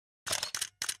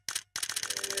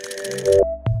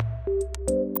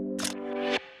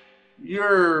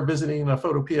you're visiting a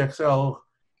PhotoPXL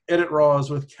Edit Raws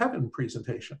with Kevin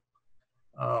presentation.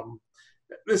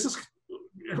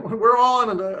 We're all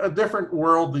in a different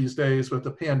world these days with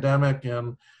the pandemic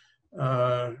and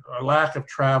a lack of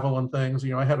travel and things.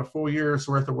 I had a full year's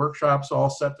worth of workshops all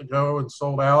set to go and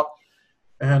sold out.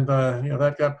 And,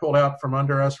 that got pulled out from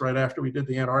under us right after we did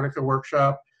the Antarctica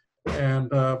workshop.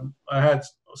 And I had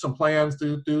some plans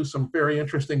to do some very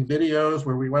interesting videos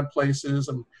where we went places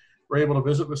and were able to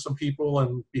visit with some people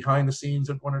and behind the scenes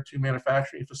at 1 or 2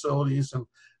 manufacturing facilities. And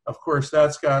of course,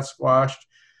 that's got squashed.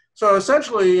 So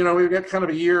essentially, we've got kind of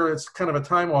a year, it's kind of a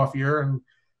time off year. And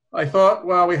I thought,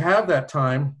 while we have that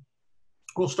time,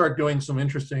 we'll start doing some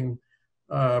interesting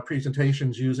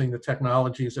presentations using the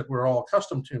technologies that we're all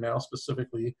accustomed to now,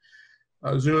 specifically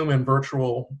Zoom and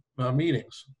virtual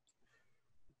meetings.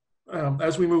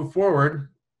 As we move forward,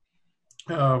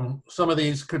 some of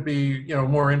these could be,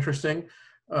 more interesting.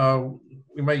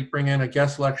 We might bring in a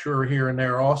guest lecturer here and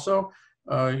there also.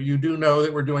 You do know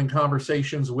that we're doing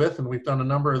conversations with, and we've done a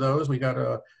number of those. We got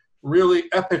a really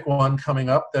epic one coming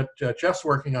up that Jeff's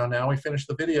working on now. We finished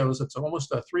the videos. It's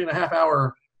almost a 3.5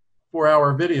 hour,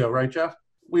 4-hour video, right, Jeff?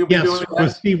 We'll be doing that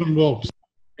with Stephen Wilkes.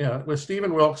 Yeah, with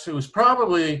Stephen Wilkes, who's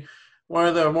probably one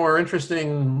of the more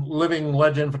interesting living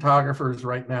legend photographers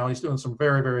right now. He's doing some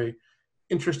very, very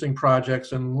interesting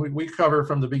projects, and we cover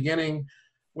from the beginning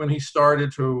when he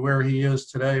started to where he is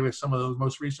today with some of those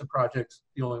most recent projects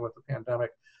dealing with the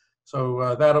pandemic.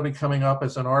 So that'll be coming up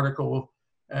as an article.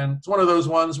 And it's one of those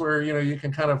ones where, you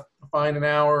can kind of find an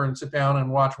hour and sit down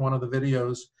and watch one of the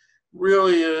videos.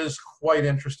 Really is quite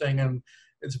interesting. And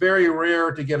it's very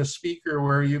rare to get a speaker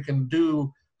where you can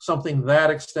do something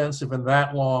that extensive and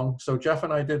that long. So Jeff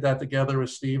and I did that together with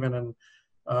Stephen, and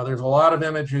there's a lot of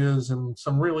images and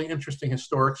some really interesting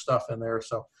historic stuff in there.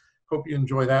 So hope you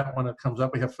enjoy that when it comes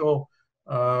up. We have Phil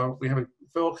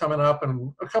coming up,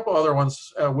 and a couple other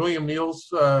ones. William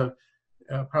Neal's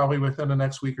probably within the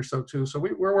next week or so too. So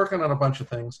we're working on a bunch of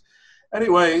things.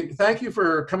 Anyway, thank you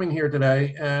for coming here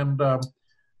today. And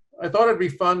I thought it'd be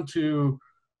fun to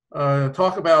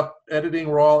talk about editing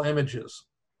raw images.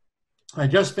 I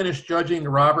just finished judging the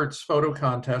Roberts photo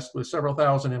contest with several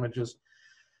thousand images.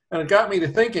 And it got me to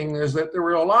thinking is that there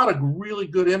were a lot of really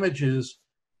good images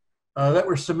that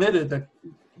were submitted that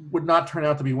would not turn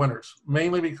out to be winners,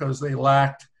 mainly because they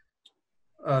lacked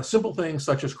simple things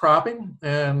such as cropping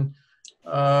and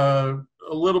a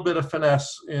little bit of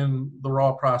finesse in the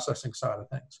raw processing side of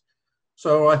things.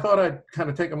 So I thought I'd kind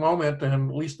of take a moment and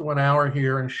at least 1 hour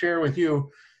here and share with you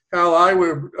how I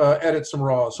would edit some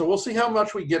raws. So we'll see how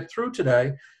much we get through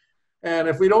today. And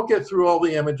if we don't get through all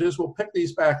the images, we'll pick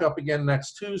these back up again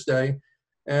next Tuesday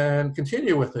and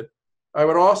continue with it. I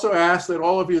would also ask that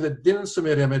all of you that didn't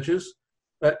submit images,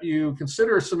 that you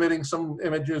consider submitting some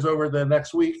images over the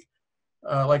next week.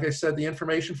 Like I said, the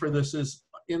information for this is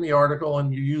in the article,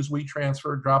 and you use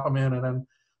WeTransfer, drop them in, and then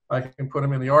I can put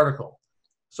them in the article.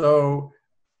 So,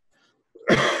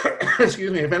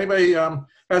 excuse me, if anybody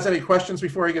has any questions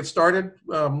before I get started,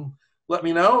 let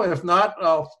me know. If not,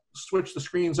 I'll switch the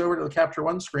screens over to the Capture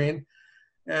One screen,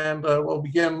 and we'll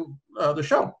begin the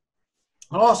show.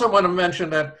 I also want to mention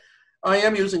that I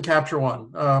am using Capture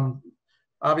One.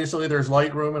 Obviously, there's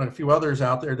Lightroom and a few others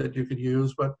out there that you could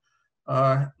use, but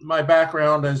my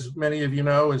background, as many of you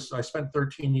know, is I spent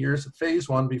 13 years at Phase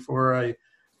One before I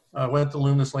went to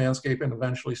Luminous Landscape and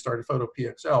eventually started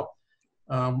PhotoPXL.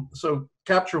 So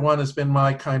Capture One has been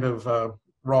my kind of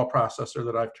raw processor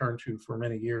that I've turned to for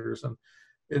many years, and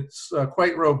it's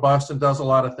quite robust and does a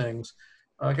lot of things.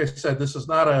 Like I said, this is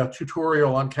not a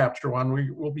tutorial on Capture One. We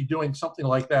will be doing something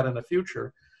like that in the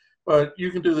future. But you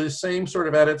can do the same sort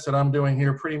of edits that I'm doing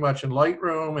here pretty much in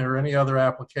Lightroom or any other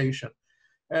application.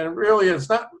 And really, it's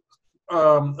not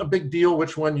a big deal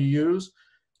which one you use.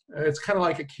 It's kind of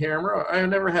like a camera. I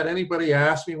never had anybody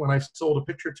ask me when I sold a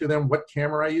picture to them what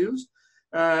camera I used.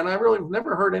 And I really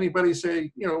never heard anybody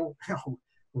say,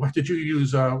 what did you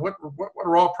use? What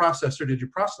raw processor did you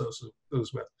process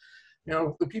those with?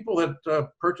 The people that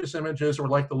purchase images or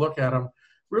like to look at them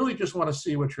really just want to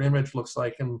see what your image looks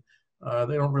like. And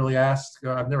they don't really ask.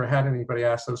 I've never had anybody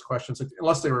ask those questions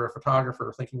unless they were a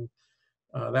photographer thinking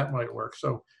that might work.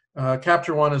 So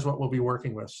Capture One is what we'll be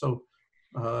working with. So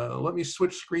let me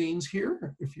switch screens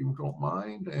here, if you don't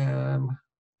mind. And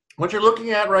what you're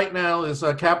looking at right now is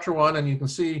Capture One, and you can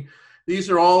see these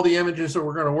are all the images that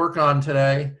we're going to work on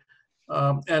today.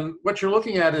 And what you're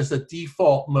looking at is the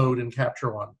default mode in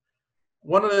Capture One.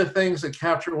 One of the things that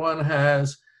Capture One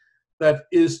has that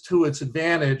is to its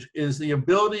advantage is the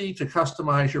ability to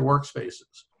customize your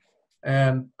workspaces.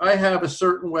 And I have a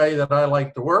certain way that I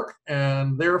like to work,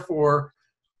 and therefore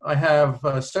I have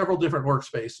several different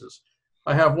workspaces.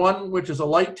 I have one which is a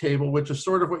light table, which is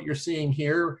sort of what you're seeing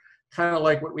here, kind of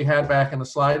like what we had back in the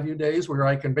slide view days, where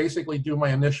I can basically do my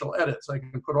initial edits. I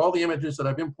can put all the images that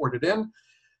I've imported in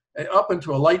up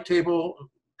into a light table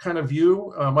kind of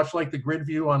view, much like the grid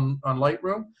view on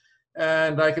Lightroom.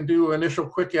 And I can do initial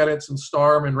quick edits and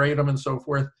star them and rate them and so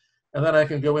forth. And then I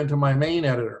can go into my main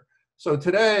editor. So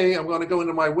today I'm going to go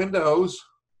into my Windows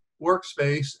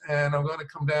workspace, and I'm going to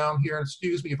come down here, and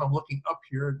excuse me if I'm looking up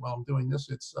here while I'm doing this.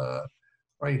 It's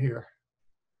right here.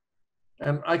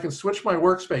 And I can switch my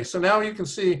workspace. So now you can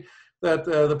see that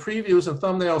the previews and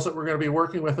thumbnails that we're going to be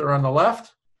working with are on the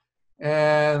left,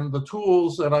 and the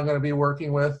tools that I'm going to be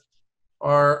working with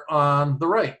are on the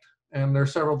right. And there are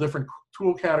several different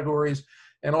tool categories,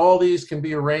 and all these can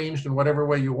be arranged in whatever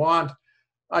way you want.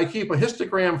 I keep a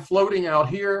histogram floating out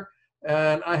here,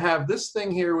 and I have this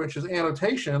thing here, which is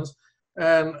annotations.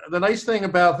 And the nice thing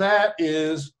about that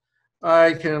is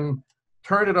I can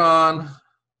turn it on,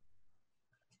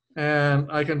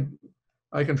 and I can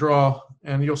draw,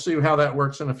 and you'll see how that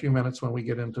works in a few minutes when we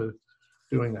get into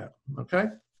doing that. Okay,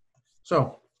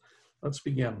 so let's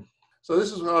begin. So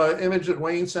this is an image that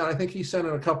Wayne sent. I think he sent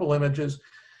in a couple images,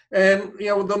 and you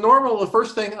know, the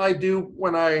first thing I do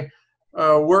when I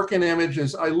work in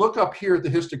images, I look up here at the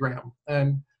histogram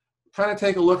and kind of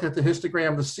take a look at the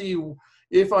histogram to see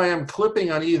if I am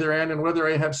clipping on either end and whether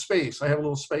I have space. I have a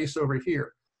little space over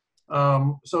here.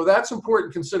 So that's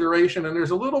important consideration. And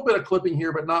there's a little bit of clipping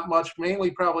here, but not much,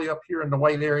 mainly probably up here in the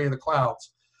white area of the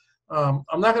clouds. I'm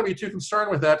not going to be too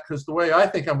concerned with that, because the way I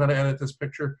think I'm going to edit this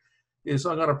picture is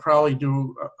I'm going to probably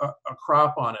do a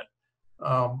crop on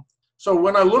it. So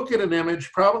when I look at an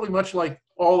image, probably much like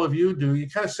all of you do, you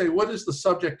kind of say, what is the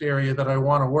subject area that I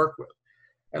want to work with?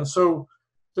 And so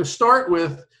to start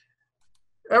with,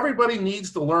 everybody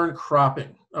needs to learn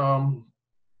cropping.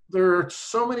 There are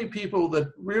so many people that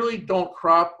really don't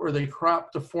crop, or they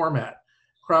crop to format.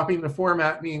 Cropping to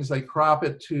format means they crop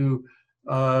it to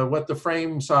what the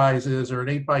frame size is, or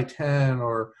an 8x10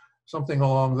 or something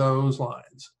along those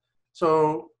lines.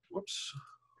 So, whoops.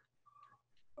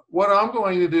 What I'm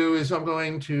going to do is I'm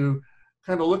going to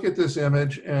kind of look at this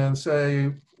image and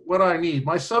say what I need.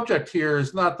 My subject here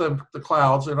is not the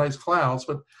clouds, they're nice clouds,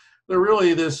 but they're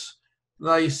really this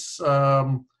nice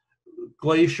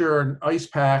glacier and ice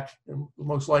pack,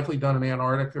 most likely done in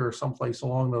Antarctica or someplace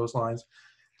along those lines.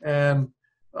 And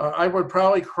I would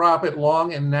probably crop it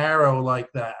long and narrow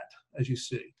like that, as you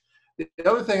see. The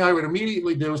other thing I would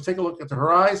immediately do is take a look at the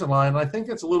horizon line. And I think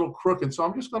it's a little crooked, so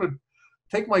I'm just going to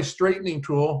take my straightening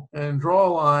tool and draw a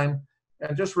line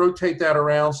and just rotate that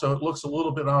around so it looks a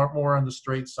little bit more on the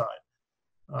straight side.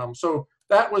 So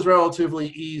that was relatively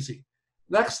easy.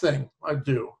 Next thing I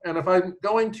do, and if I'm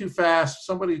going too fast,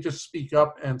 somebody just speak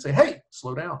up and say, hey,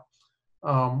 slow down.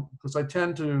 Because I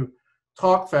tend to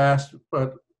talk fast,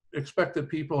 but expect that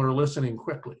people are listening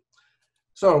quickly.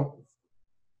 So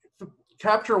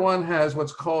Capture One has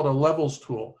what's called a levels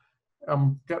tool.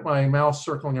 Got my mouse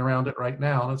circling around it right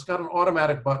now, and it's got an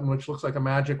automatic button which looks like a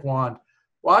magic wand.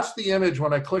 Watch the image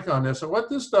when I click on this, and what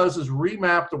this does is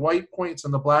remap the white points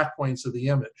and the black points of the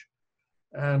image,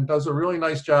 and does a really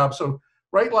nice job. So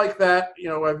right like that, you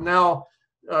know, I've now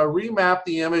remapped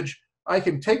the image. I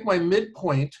can take my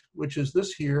midpoint, which is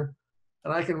this here,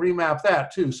 and I can remap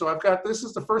that too. So I've got, this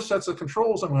is the first sets of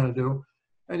controls I'm going to do,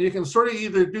 and you can sort of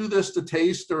either do this to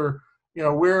taste, or you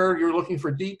know, where you're looking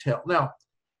for detail. Now,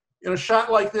 in a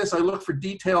shot like this, I look for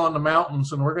detail on the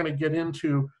mountains, and we're going to get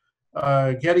into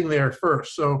getting there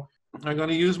first. So I'm going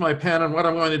to use my pen, and what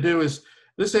I'm going to do is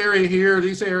this area here,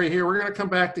 this area here, we're going to come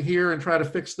back to here and try to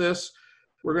fix this.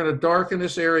 We're going to darken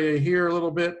this area here a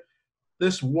little bit.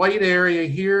 This white area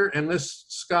here and this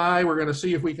sky, we're going to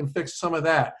see if we can fix some of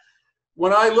that.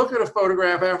 When I look at a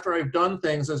photograph after I've done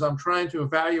things, as I'm trying to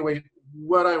evaluate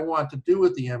what I want to do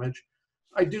with the image,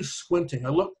 I do squinting. I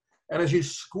look, and as you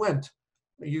squint,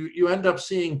 you end up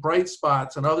seeing bright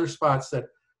spots and other spots that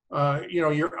you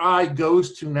know, your eye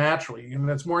goes to naturally, and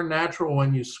it's more natural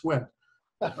when you squint.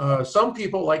 Some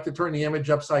people like to turn the image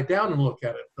upside down and look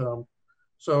at it.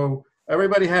 So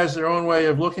everybody has their own way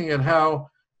of looking at how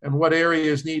and what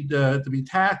areas need to be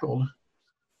tackled.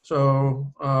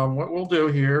 So what we'll do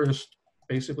here is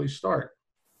basically start.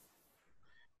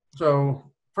 So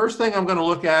first thing I'm going to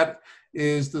look at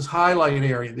is this highlight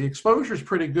area. The exposure is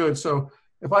pretty good. So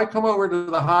if I come over to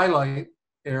the highlight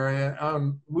area,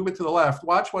 move it to the left,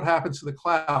 watch what happens to the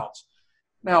clouds.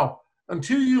 Now,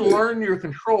 until you learn your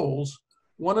controls,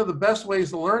 one of the best ways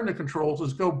to learn the controls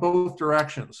is go both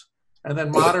directions and then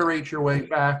moderate your way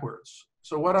backwards.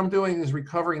 So what I'm doing is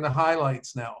recovering the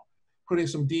highlights now, putting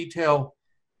some detail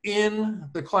in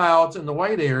the clouds in the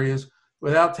white areas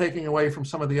without taking away from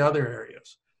some of the other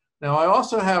areas. Now, I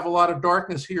also have a lot of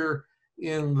darkness here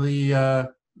in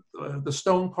the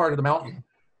stone part of the mountain.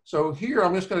 So here,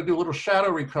 I'm just going to do a little shadow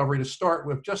recovery to start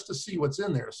with, just to see what's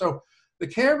in there. So the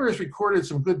camera has recorded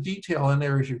some good detail in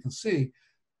there, as you can see.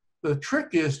 The trick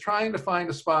is trying to find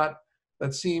a spot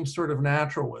that seems sort of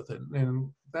natural with it. And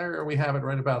there we have it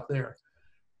right about there.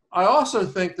 I also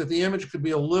think that the image could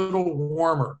be a little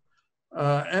warmer.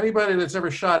 Anybody that's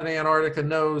ever shot in Antarctica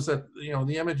knows that, you know,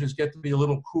 the images get to be a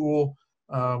little cool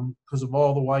because of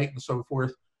all the white and so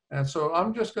forth. And so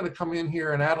I'm just going to come in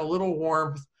here and add a little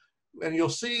warmth, and you'll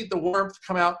see the warmth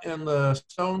come out in the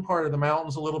stone part of the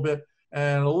mountains a little bit,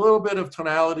 and a little bit of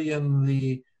tonality in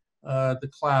the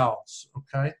clouds.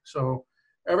 Okay, so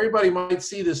everybody might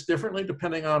see this differently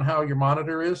depending on how your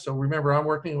monitor is. So remember, I'm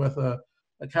working with a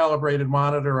calibrated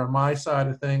monitor on my side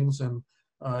of things, and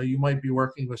you might be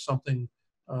working with something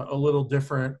a little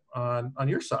different on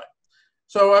your side.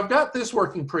 So I've got this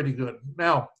working pretty good.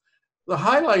 Now, the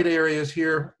highlight areas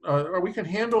here, we can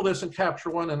handle this in Capture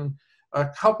One in a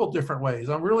couple different ways.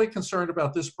 I'm really concerned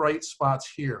about this bright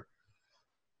spots here.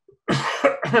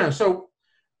 So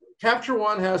Capture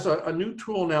One has a new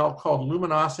tool now called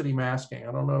luminosity masking.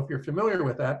 I don't know if you're familiar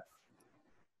with that.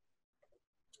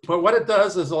 But what it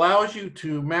does is allows you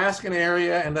to mask an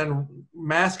area and then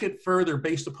mask it further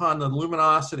based upon the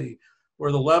luminosity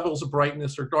or the levels of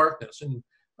brightness or darkness. And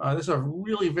this is a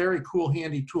really very cool,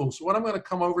 handy tool. So what I'm going to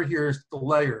come over here is the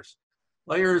layers.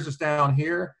 Layers is down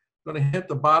here. I'm going to hit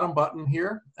the bottom button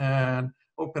here and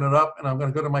open it up, and I'm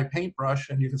going to go to my paintbrush.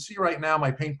 And you can see right now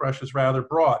my paintbrush is rather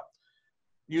broad.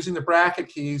 Using the bracket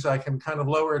keys, I can kind of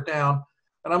lower it down.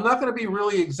 And I'm not going to be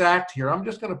really exact here. I'm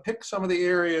just going to pick some of the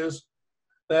areas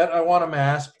that I want to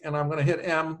mask, and I'm going to hit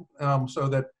M so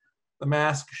that the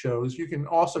mask shows. You can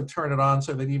also turn it on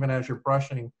so that even as you're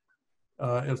brushing,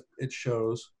 it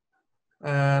shows.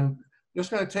 And I'm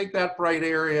just going to take that bright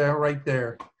area right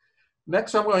there.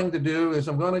 Next I'm going to do is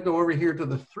I'm going to go over here to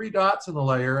the 3 dots in the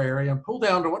layer area and pull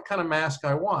down to what kind of mask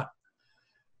I want.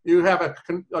 You have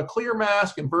a clear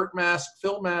mask, invert mask,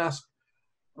 fill mask,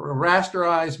 a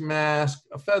rasterized mask,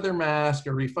 a feather mask,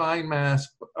 a refine mask,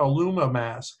 a luma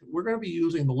mask. We're going to be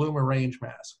using the luma range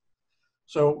mask.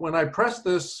 So when I press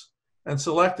this and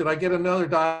select it, I get another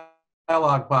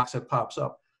dialog box that pops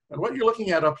up. And what you're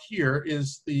looking at up here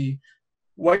is the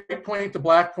white point to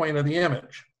black point of the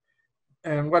image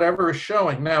and whatever is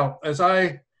showing. Now, as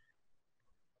I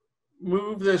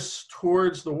move this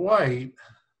towards the white,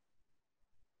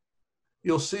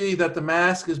 you'll see that the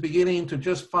mask is beginning to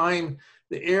just find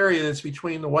the area that's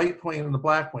between the white point and the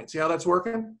black point. See how that's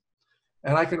working?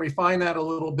 And I can refine that a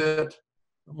little bit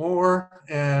more,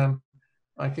 and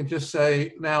I can just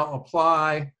say now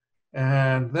apply,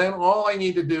 and then all I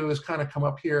need to do is kind of come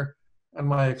up here on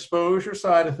my exposure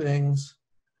side of things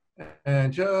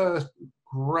and just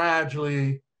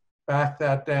gradually back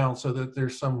that down so that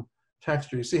there's some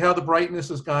texture. You see how the brightness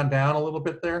has gone down a little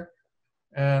bit there?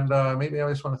 And maybe I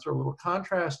just want to throw a little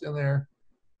contrast in there,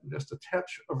 and just a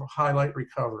touch of highlight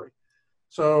recovery.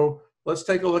 So let's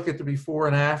take a look at the before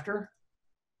and after.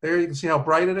 There you can see how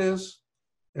bright it is.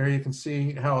 There you can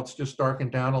see how it's just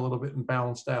darkened down a little bit and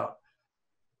balanced out.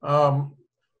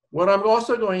 What I'm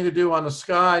also going to do on the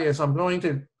sky is I'm going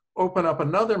to open up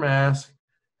another mask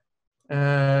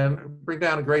and bring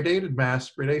down a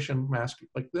gradation mask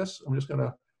like this. I'm just going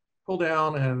to pull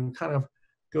down and kind of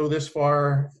go this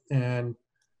far and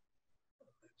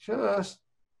just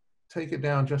take it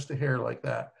down just a hair like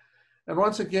that. And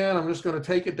once again, I'm just going to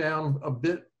take it down a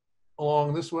bit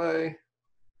along this way,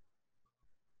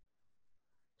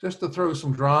 just to throw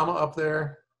some drama up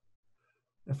there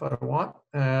if I want.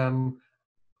 And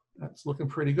that's looking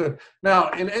pretty good.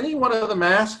 Now, in any one of the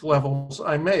mask levels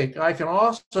I make, I can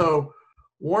also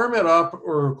warm it up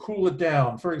or cool it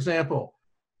down. For example,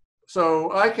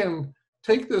 so I can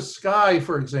take this sky,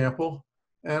 for example,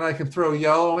 and I can throw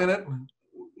yellow in it,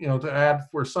 you know, to add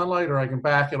for sunlight, or I can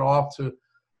back it off to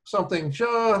something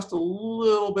just a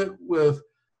little bit with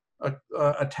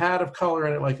a tad of color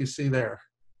in it like you see there.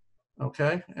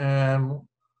 Okay, and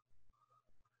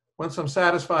once I'm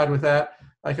satisfied with that,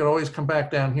 I can always come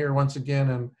back down here once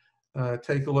again and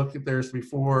take a look at there's the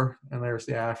before and there's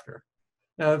the after.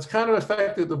 Now it's kind of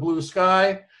affected the blue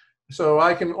sky, so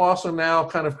I can also now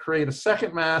kind of create a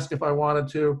second mask if I wanted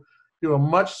to, do a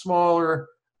much smaller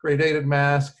gradated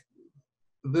mask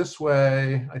this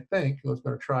way, I think. Let's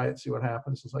better try it, see what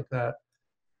happens, just like that.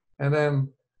 And then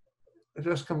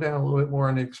just come down a little bit more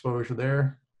on the exposure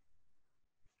there.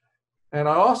 And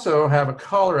I also have a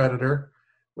color editor,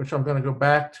 which I'm going to go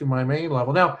back to my main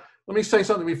level. Now, let me say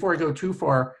something before I go too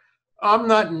far. I'm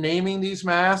not naming these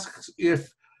masks.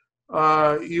 If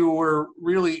you were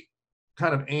really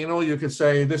kind of anal, you could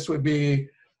say this would be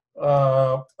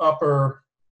upper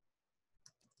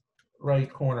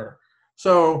right corner.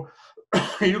 So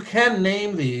you can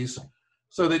name these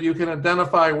so that you can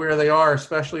identify where they are,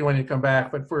 especially when you come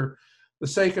back. But for the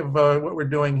sake of what we're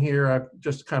doing here, I've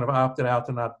just kind of opted out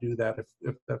to not do that,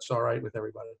 if that's all right with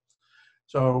everybody.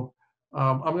 So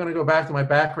I'm going to go back to my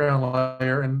background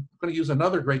layer, and I'm going to use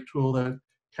another great tool that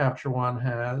Capture One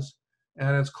has,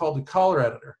 and it's called the color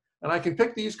editor. And I can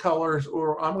pick these colors,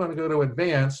 or I'm going to go to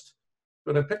advanced,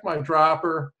 but I pick my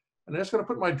dropper, and I'm just going to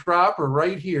put my dropper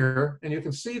right here, and you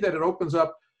can see that it opens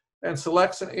up and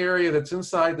selects an area that's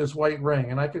inside this white ring.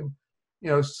 And I can,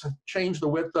 change the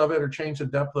width of it or change the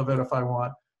depth of it if I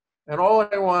want. And all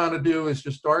I want to do is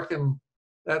just darken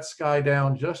that sky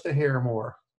down just a hair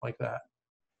more, like that.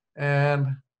 And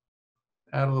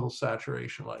add a little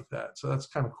saturation like that. So that's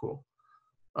kind of cool.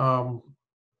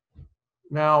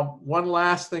 Now, one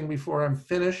last thing before I'm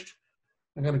finished.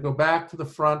 I'm going to go back to the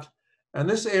front. And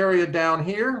this area down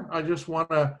here, I just want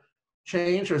to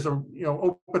change. There's a,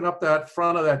 open up that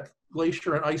front of that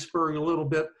glacier and iceberg a little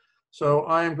bit. So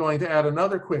I am going to add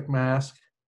another quick mask.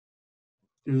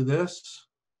 Do this.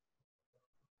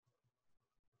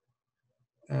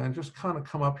 And just kind of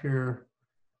come up here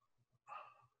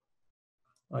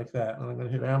like that. And I'm going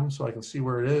to hit M so I can see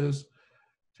where it is.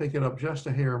 Take it up just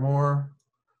a hair more.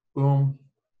 Boom.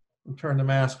 And turn the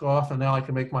mask off. And now I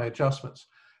can make my adjustments.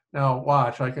 Now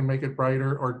watch, I can make it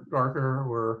brighter or darker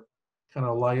or kind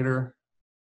of lighter.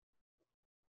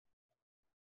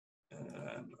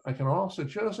 And I can also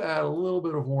just add a little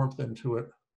bit of warmth into it,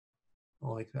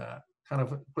 like that. Kind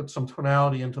of put some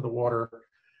tonality into the water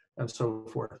and so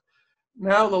forth.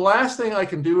 Now the last thing I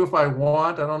can do if I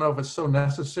want, I don't know if it's so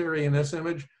necessary in this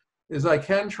image, is I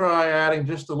can try adding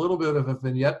just a little bit of a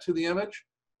vignette to the image.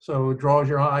 So it draws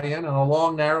your eye in. And a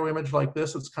long, narrow image like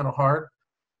this, it's kind of hard.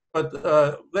 But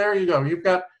there you go. You've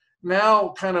got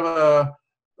now kind of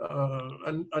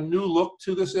a new look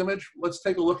to this image. Let's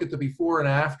take a look at the before and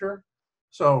after.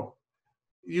 So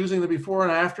using the before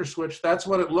and after switch, that's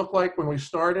what it looked like when we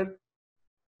started.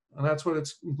 And that's what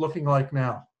it's looking like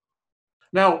now.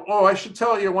 Now, I should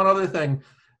tell you one other thing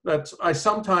that I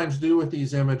sometimes do with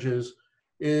these images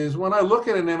is when I look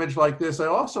at an image like this, I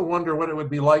also wonder what it would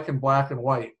be like in black and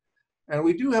white. And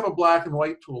we do have a black and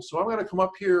white tool. So I'm going to come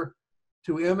up here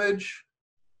to image.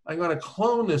 I'm going to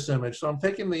clone this image. So I'm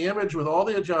taking the image with all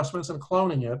the adjustments and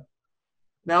cloning it.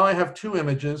 Now I have two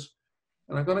images.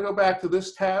 And I'm going to go back to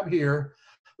this tab here.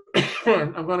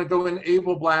 I'm going to go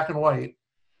enable black and white.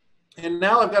 And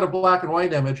now I've got a black and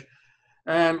white image.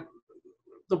 And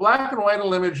the black and white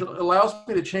image allows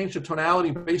me to change the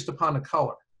tonality based upon the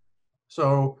color.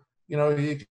 So,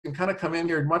 you can kind of come in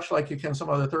here much like you can some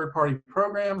other third-party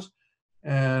programs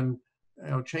and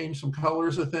change some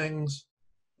colors of things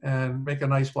and make a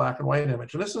nice black and white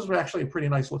image. And this is actually a pretty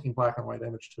nice looking black and white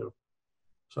image too.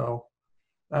 So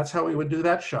that's how we would do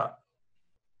that shot.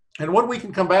 And what we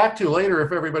can come back to later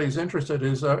if everybody's interested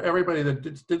is everybody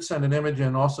that did send an image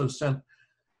in also sent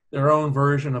their own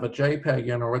version of a JPEG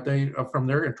in or what they from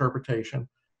their interpretation.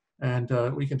 And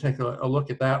we can take a look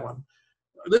at that one.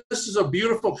 This is a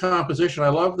beautiful composition. I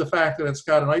love the fact that it's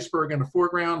got an iceberg in the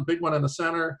foreground, big one in the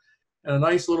center, and a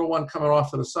nice little one coming off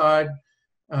to the side.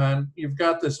 And you've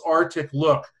got this Arctic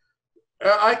look.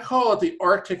 I call it the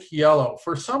Arctic yellow.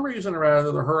 For some reason or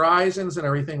other, the horizons and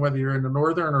everything, whether you're in the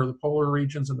northern or the polar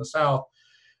regions in the south,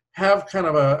 have kind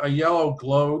of a yellow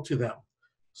glow to them.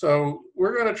 So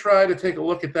we're going to try to take a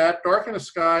look at that, darken the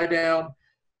sky down,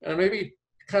 and maybe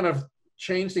kind of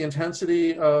change the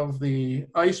intensity of the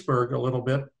iceberg a little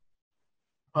bit,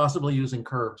 possibly using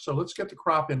curves. So let's get the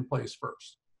crop in place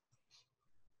first.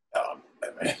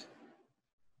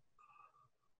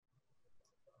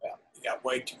 You got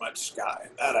way too much sky.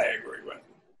 That I agree with.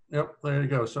 Yep, there you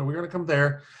go. So we're going to come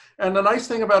there. And the nice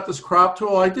thing about this crop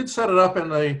tool, I did set it up in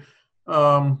the,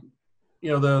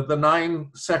 the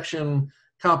 9-section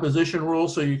composition rule,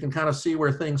 so you can kind of see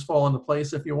where things fall into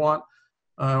place if you want.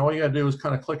 All you got to do is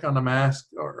kind of click on the mask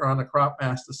or on the crop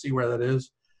mask to see where that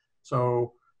is.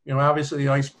 So, obviously the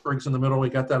iceberg's in the middle. We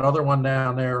got that other one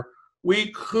down there.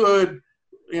 We could,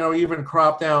 even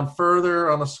crop down further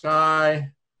on the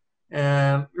sky.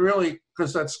 And really,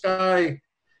 because that sky,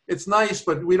 it's nice,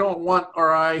 but we don't want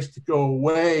our eyes to go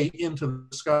way into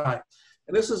the sky.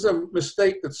 And this is a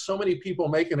mistake that so many people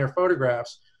make in their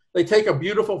photographs. They take a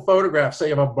beautiful photograph,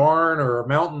 say of a barn or a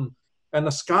mountain, and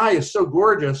the sky is so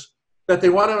gorgeous that they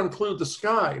want to include the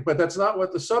sky, but that's not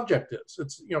what the subject is.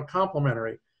 It's,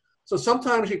 complementary. So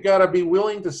sometimes you've got to be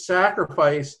willing to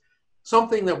sacrifice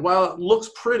something that, while it looks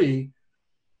pretty,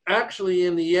 actually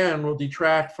in the end will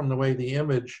detract from the way the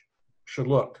image should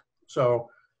look. So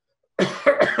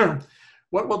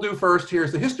what we'll do first here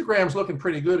is the histogram's looking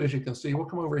pretty good, as you can see. We'll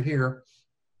come over here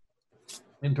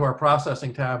into our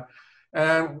processing tab.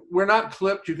 And we're not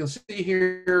clipped. You can see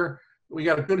here we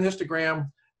got a good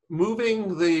histogram.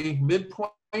 Moving the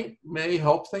midpoint may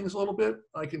help things a little bit.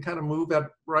 I can kind of move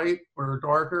that bright or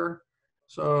darker.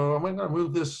 So I'm going to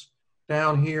move this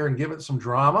down here and give it some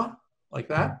drama like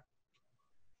that,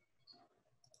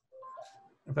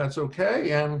 if that's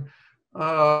okay. And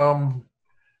I'm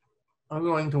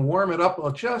going to warm it up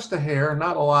just a hair,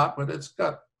 not a lot, but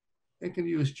it can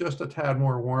use just a tad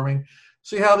more warming.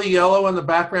 See how the yellow in the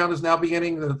background is now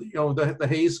beginning, the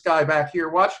haze sky back here.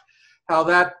 Watch how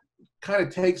that kind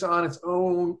of takes on its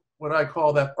own, what I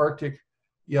call that Arctic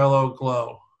yellow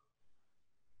glow.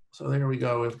 So there we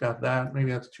go, we've got that.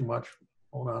 Maybe that's too much,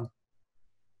 hold on.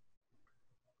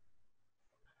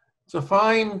 It's a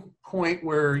fine point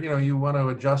where you want to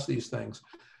adjust these things.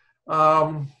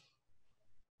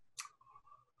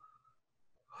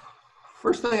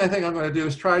 First thing I think I'm going to do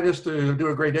is try just to do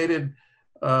a gradated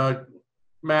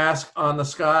mask on the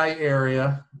sky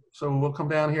area. So we'll come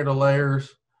down here to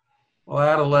layers. We'll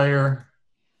add a layer,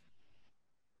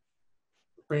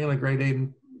 bring in the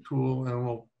gradation tool, and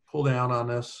we'll pull down on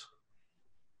this.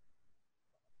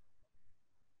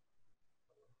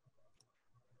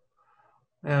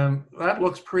 And that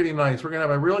looks pretty nice. We're going to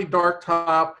have a really dark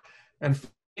top and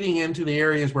feeding into the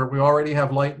areas where we already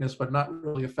have lightness, but not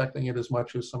really affecting it as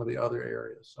much as some of the other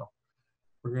areas. So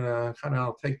we're going to kind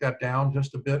of take that down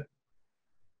just a bit.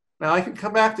 Now I can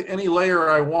come back to any layer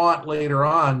I want later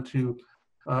on to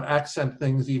accent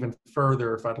things even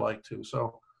further if I'd like to.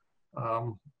 So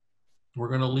we're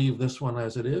going to leave this one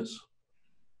as it is.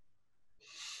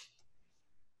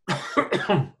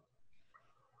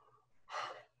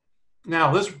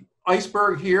 Now this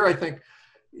iceberg here, I think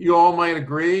you all might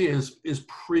agree, is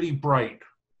pretty bright.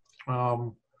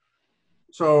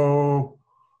 So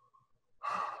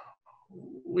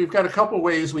we've got a couple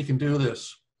ways we can do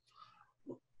this.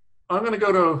 I'm going to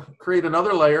go to create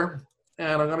another layer,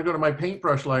 and I'm going to go to my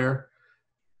paintbrush layer,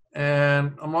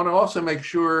 and I'm going to also make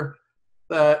sure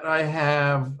that I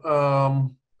have auto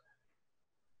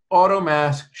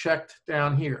mask checked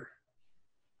down here.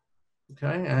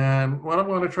 Okay, and what I'm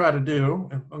going to try to do,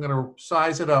 I'm going to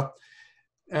size it up,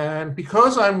 and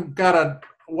because I've got a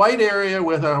white area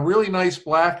with a really nice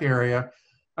black area,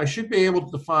 I should be able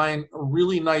to define a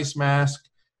really nice mask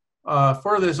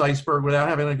for this iceberg without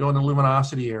having to go into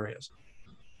luminosity areas.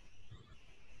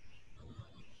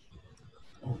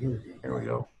 Oh, here we go. Here we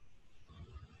go.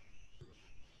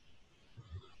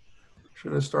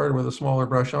 Should have started with a smaller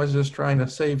brush. I was just trying to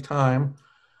save time.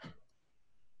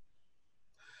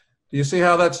 Do you see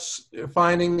how that's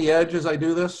finding the edge as I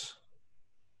do this?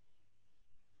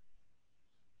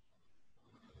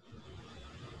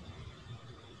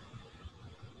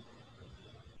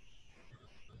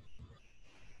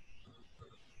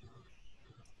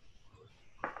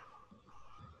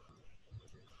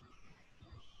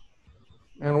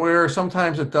 And where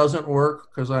sometimes it doesn't work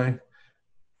because I'm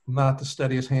not the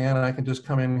steadiest hand, I can just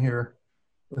come in here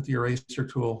with the eraser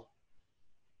tool.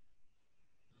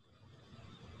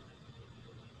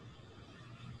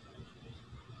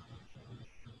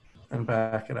 And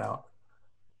back it out.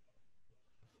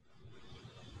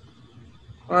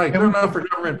 All right, good enough for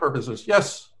government purposes.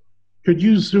 Yes? Could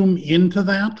you zoom into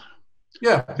that?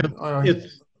 Yeah.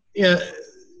 It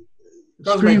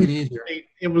does make it easier.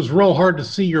 It was real hard to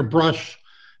see your brush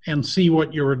and see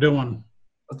what you were doing.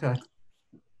 Okay.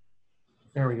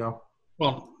 There we go.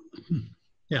 Well,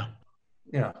 yeah.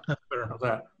 Yeah. That's better. How's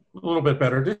that? A little bit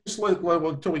better. Just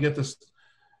until we get this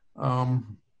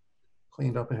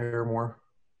cleaned up a hair more.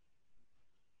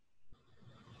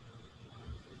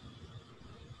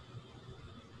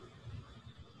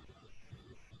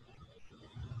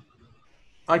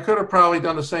 I could have probably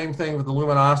done the same thing with the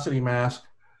luminosity mask.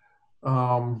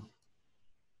 How's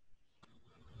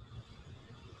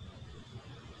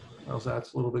that?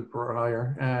 It's a little bit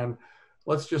higher. And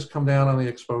let's just come down on the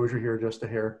exposure here just a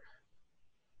hair.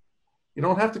 You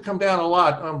don't have to come down a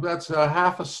lot. That's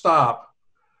half a stop,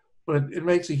 but it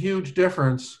makes a huge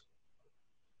difference.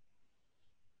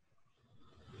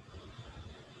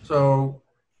 So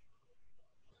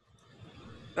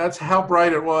that's how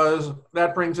bright it was.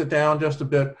 That brings it down just a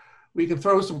bit. We can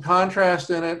throw some contrast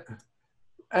in it,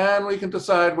 and we can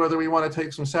decide whether we want to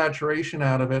take some saturation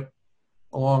out of it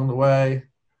along the way.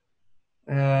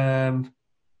 And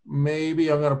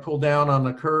maybe I'm going to pull down on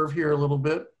the curve here a little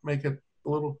bit, make it a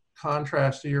little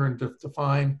contrastier and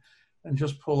define. and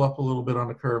just pull up a little bit on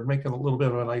the curve, make it a little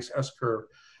bit of a nice S-curve.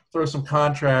 Throw some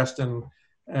contrast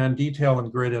and detail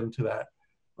and grid into that.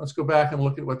 Let's go back and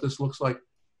look at what this looks like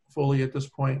fully at this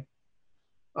point.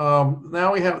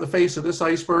 Now we have the face of this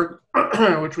iceberg,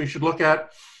 which we should look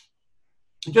at.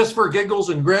 Just for giggles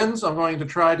and grins, I'm going to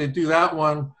try to do that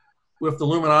one with the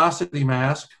luminosity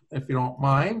mask, if you don't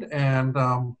mind, and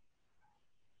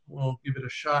we'll give it a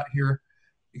shot here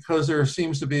because there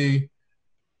seems to be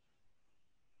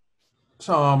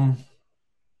some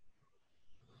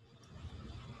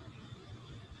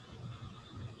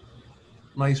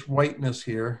nice whiteness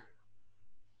here.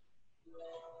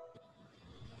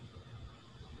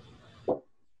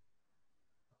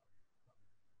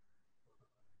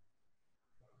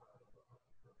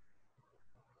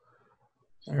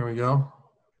 There we go.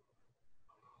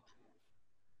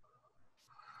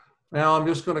 Now I'm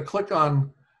just going to click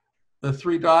on the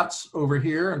 3 dots over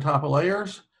here on top of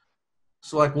layers,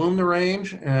 select Lumina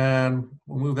range, and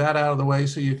we'll move that out of the way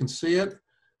so you can see it.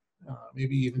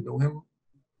 Maybe even go in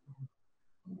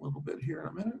a little bit here in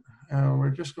a minute. And we're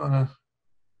just going to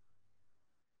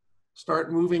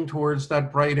start moving towards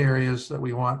that bright areas that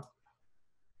we want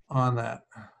on that.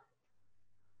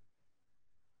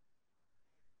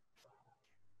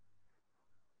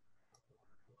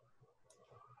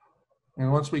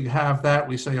 And once we have that,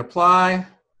 we say apply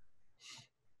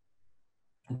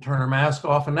and turn our mask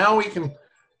off. And now we can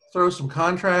throw some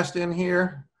contrast in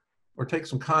here or take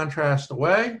some contrast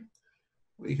away.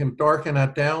 We can darken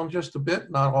that down just a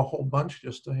bit, not a whole bunch,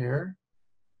 just a hair.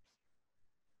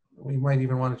 We might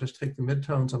even want to just take the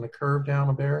midtones on the curve down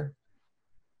a bit.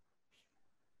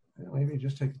 And maybe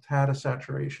just take a tad of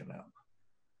saturation out.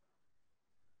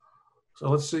 So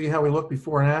let's see how we look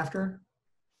before and after.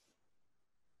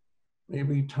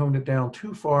 Maybe we toned it down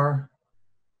too far.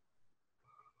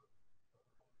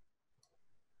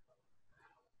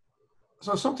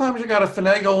 So sometimes you got to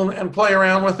finagle and play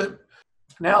around with it.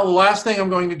 Now the last thing I'm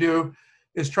going to do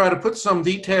is try to put some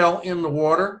detail in the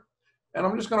water. And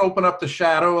I'm just going to open up the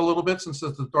shadow a little bit since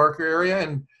it's a darker area.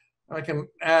 And I can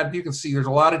add, you can see there's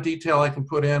a lot of detail I can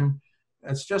put in.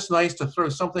 It's just nice to throw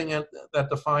something in that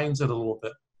defines it a little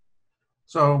bit.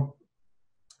 So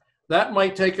that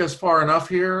might take us far enough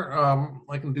here.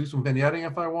 I can do some vignetting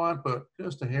if I want, but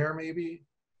just a hair maybe.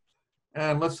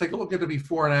 And let's take a look at the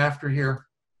before and after here.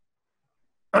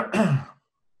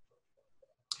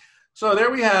 So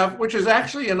there we have, which is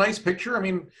actually a nice picture. I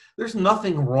mean, there's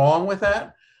nothing wrong with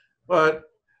that, but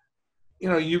you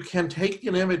know, you can take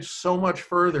an image so much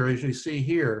further as you see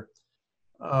here.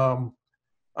 I'm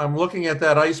looking at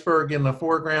that iceberg in the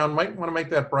foreground, might want to make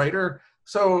that brighter.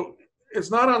 So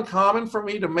it's not uncommon for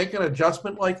me to make an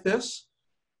adjustment like this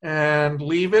and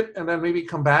leave it and then maybe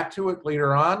come back to it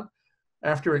later on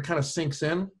after it kind of sinks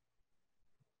in.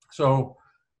 So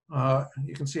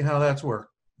you can see how that's worked.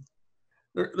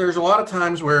 There's a lot of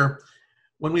times where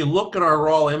when we look at our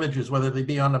raw images, whether they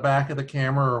be on the back of the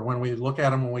camera or when we look at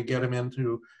them when we get them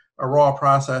into a raw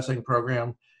processing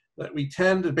program, that we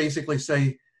tend to basically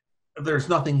say, there's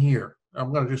nothing here.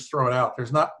 I'm going to just throw it out.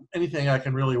 There's not anything I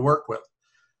can really work with.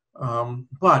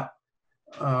 But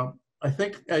I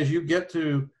think as you get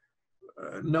to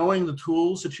knowing the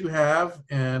tools that you have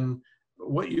and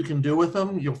what you can do with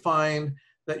them, you'll find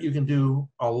that you can do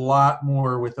a lot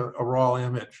more with a raw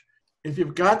image. If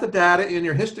you've got the data in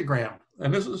your histogram,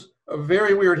 and this is a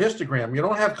very weird histogram, you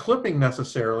don't have clipping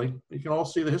necessarily. You can all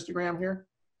see the histogram here.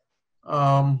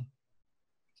 And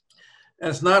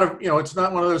it's not a, it's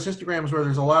not one of those histograms where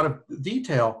there's a lot of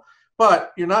detail,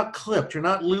 but you're not clipped, you're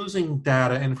not losing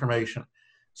data information.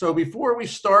 So before we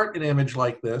start an image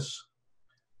like this,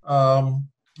 let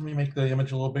me make the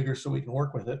image a little bigger so we can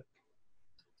work with it.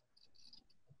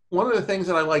 One of the things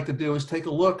that I like to do is take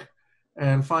a look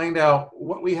and find out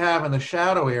what we have in the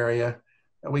shadow area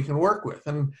that we can work with.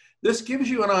 And this gives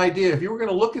you an idea. If you were going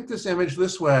to look at this image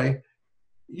this way,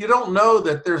 you don't know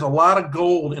that there's a lot of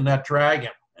gold in that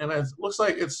dragon. And it looks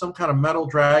like it's some kind of metal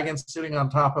dragon sitting on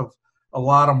top of a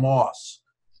lot of moss.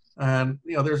 And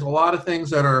there's a lot of things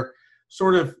that are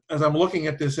sort of, as I'm looking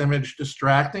at this image,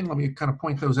 distracting. Let me kind of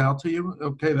point those out to you,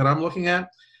 okay, that I'm looking at.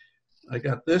 I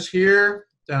got this here,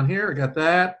 down here, I got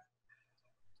that.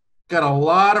 Got a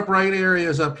lot of bright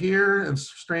areas up here and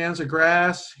strands of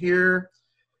grass here.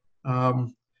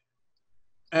 And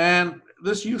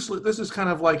this is kind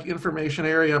of like information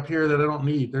area up here that I don't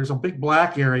need. There's a big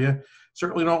black area.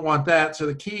 Certainly don't want that. So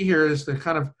the key here is to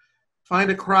kind of find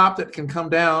a crop that can come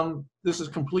down. This is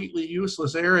completely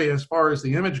useless area as far as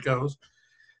the image goes.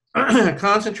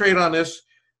 Concentrate on this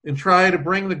and try to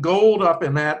bring the gold up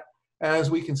in that as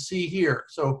we can see here.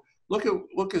 So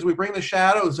look as we bring the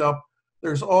shadows up,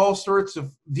 there's all sorts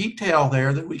of detail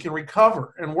there that we can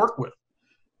recover and work with.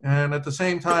 And at the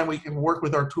same time, we can work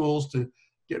with our tools to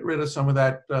get rid of some of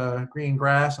that green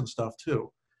grass and stuff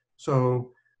too.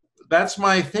 So that's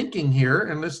my thinking here,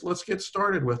 and let's get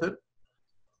started with it.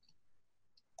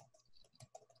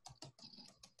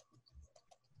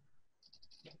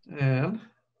 And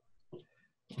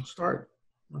we'll start.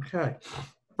 Okay.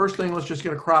 First thing, let's just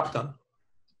get a crop done.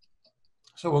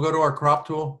 So we'll go to our crop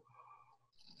tool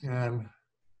and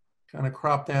kind of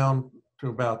crop down to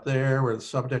about there where the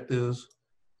subject is,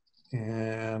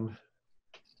 and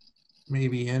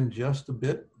maybe in just a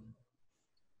bit.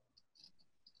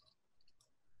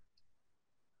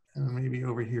 And maybe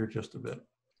over here just a bit.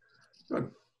 Good.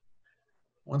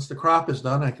 Once the crop is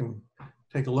done, I can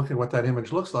take a look at what that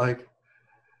image looks like.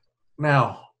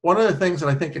 Now, one of the things that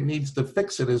I think it needs to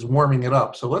fix it is warming it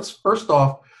up. So let's first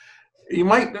off, you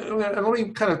might, let me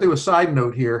kind of do a side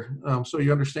note here so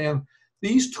you understand.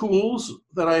 These tools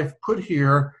that I've put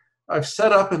here, I've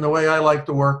set up in the way I like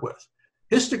to work with.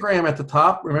 Histogram at the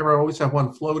top, remember I always have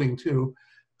one floating too.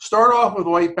 Start off with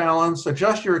white balance,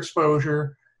 adjust your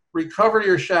exposure, recover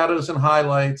your shadows and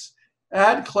highlights,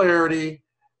 add clarity.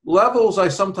 Levels I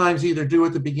sometimes either do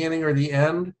at the beginning or the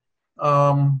end.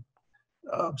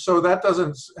 So that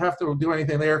doesn't have to do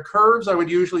anything there. Curves I would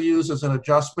usually use as an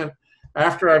adjustment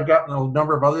after I've gotten a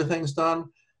number of other things done.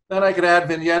 Then I could add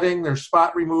vignetting, there's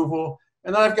spot removal,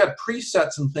 and then I've got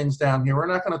presets and things down here. We're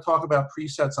not going to talk about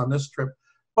presets on this trip,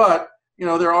 but you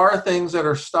know, there are things that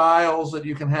are styles that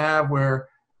you can have where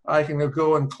I can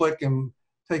go and click and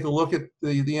take a look at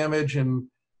the image and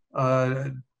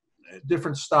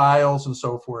different styles and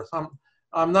so forth.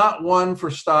 I'm not one for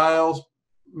styles,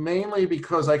 mainly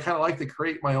because I kind of like to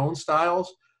create my own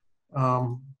styles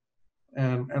and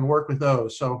work with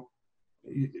those. So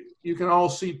you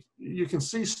can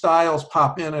see styles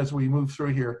pop in as we move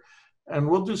through here, and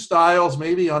we'll do styles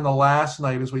maybe on the last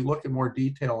night as we look at more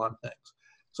detail on things.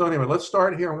 So anyway, let's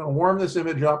start here. I'm going to warm this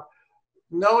image up,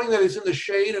 knowing that it's in the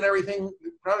shade and everything.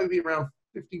 It'd probably be around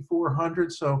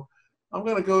 5400. So I'm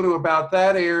going to go to about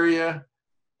that area,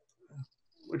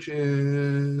 which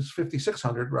is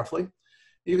 5600 roughly.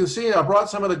 You can see I brought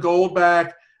some of the gold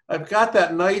back. I've got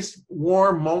that nice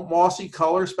warm mossy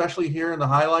color, especially here in the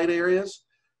highlight areas.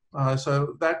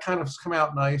 So that kind of has come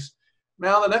out nice.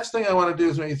 Now the next thing I want to do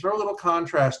is maybe throw a little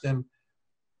contrast in.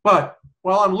 But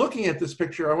while I'm looking at this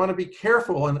picture, I want to be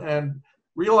careful and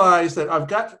realize that I've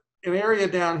got an area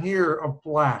down here of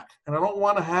black, and I don't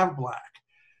want to have black.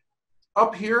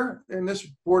 Up here in this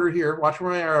border here, watch where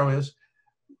my arrow is.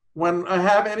 When I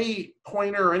have any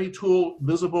pointer or any tool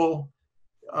visible,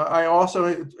 I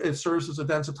also, it serves as a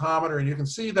densitometer, and you can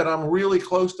see that I'm really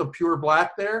close to pure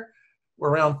black there.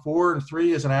 We're around 4 and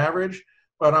 3 as an average,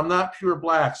 but I'm not pure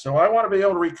black. So I want to be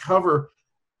able to recover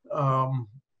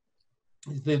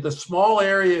the small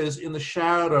areas in the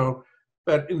shadow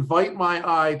that invite my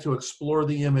eye to explore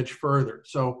the image further.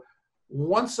 So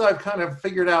once I've kind of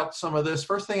figured out some of this,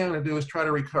 first thing I'm going to do is try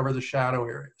to recover the shadow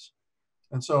areas.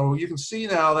 And so you can see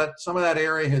now that some of that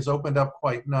area has opened up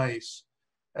quite nice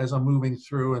as I'm moving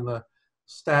through, and the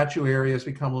statue area has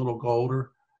become a little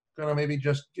golder. I'm going to maybe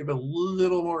just give it a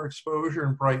little more exposure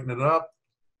and brighten it up.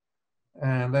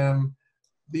 And then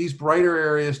these brighter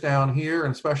areas down here,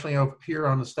 and especially up here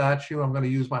on the statue, I'm going to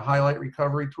use my highlight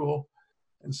recovery tool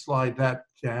and slide that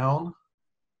down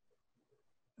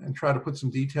and try to put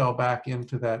some detail back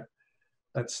into that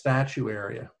statue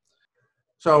area.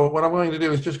 So what I'm going to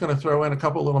do is just going to throw in a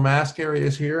couple little mask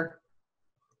areas here.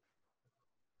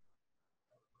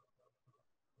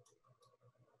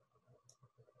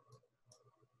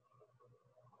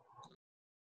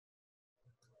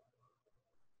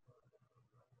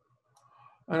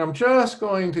 And I'm just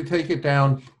going to take it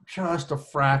down just a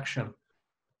fraction.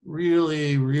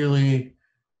 Really, really,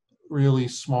 really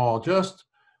small. Just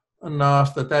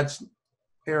enough that that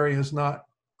area is not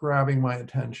grabbing my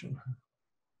attention.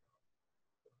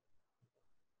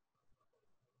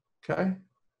 Okay.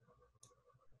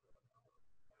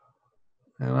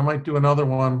 And I might do another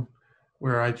one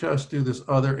where I just do this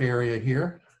other area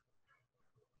here.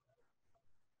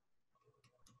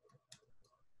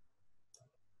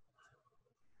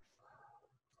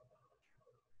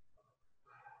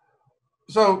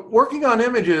 So working on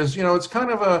images, you know, it's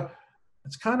kind of an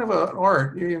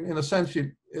art in a sense.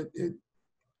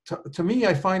 To me,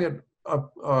 I find it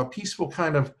a peaceful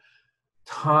kind of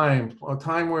time, a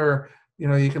time where, you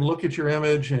know, you can look at your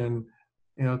image and,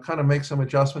 you know, kind of make some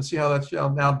adjustments. See how that's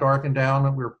now darkened down,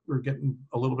 and we're getting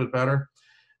a little bit better.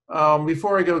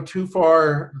 Before I go too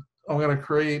far, I'm going to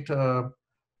create. I'm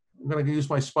going to use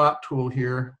my spot tool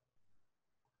here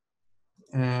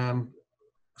and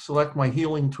select my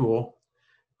healing tool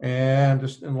and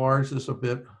just enlarge this a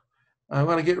bit. I'm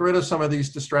going to get rid of some of these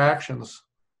distractions.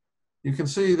 You can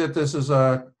see that this is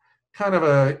a kind of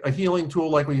a healing tool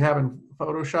like we have in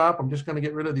Photoshop. I'm just going to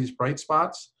get rid of these bright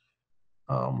spots.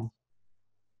 I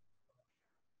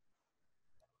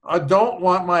don't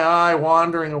want my eye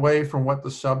wandering away from what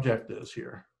the subject is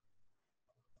here.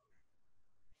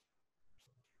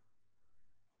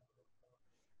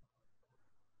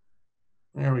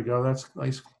 There we go. That's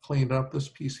nice, cleaned up. This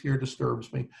piece here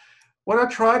disturbs me. What I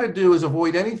try to do is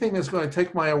avoid anything that's going to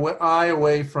take my eye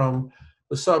away from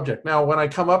the subject. Now, when I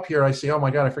come up here, I see, oh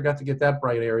my God, I forgot to get that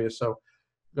bright area. So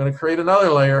I'm going to create another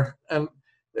layer. And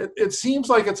it seems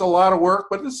like it's a lot of work,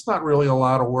 but it's not really a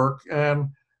lot of work. And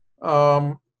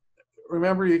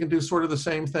remember, you can do sort of the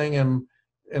same thing in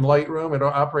Lightroom. It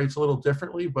operates a little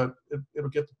differently, but it'll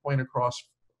get the point across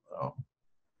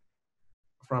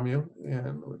from you.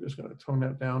 And we're just going to tone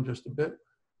that down just a bit,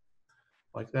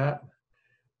 like that.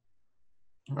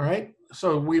 All right,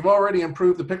 so we've already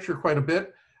improved the picture quite a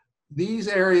bit. These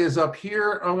areas up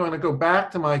here, I'm going to go back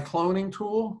to my cloning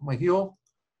tool, my heal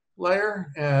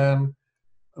layer, and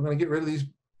I'm going to get rid of these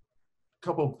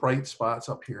couple bright spots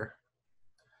up here.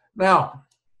 Now,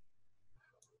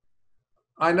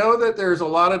 I know that there's a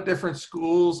lot of different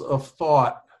schools of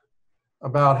thought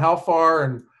about how far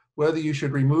and whether you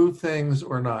should remove things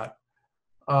or not.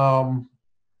 And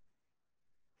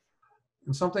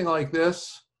something like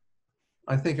this,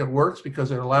 I think it works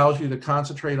because it allows you to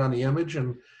concentrate on the image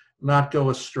and not go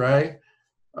astray.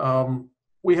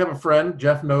 We have a friend,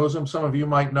 Jeff knows him, some of you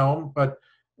might know him,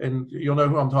 and you'll know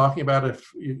who I'm talking about if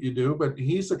you do, but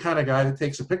he's the kind of guy that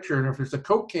takes a picture, and if there's a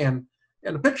Coke can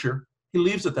in the picture, he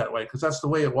leaves it that way because that's the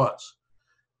way it was.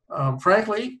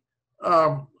 Frankly,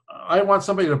 I want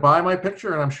somebody to buy my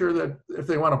picture, and I'm sure that if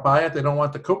they want to buy it, they don't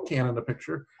want the Coke can in the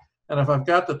picture. And if I've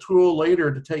got the tool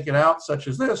later to take it out, such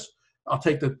as this, I'll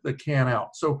take the can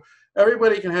out. So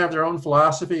everybody can have their own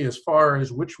philosophy as far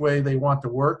as which way they want to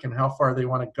work and how far they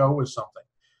want to go with something.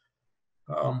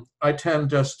 I tend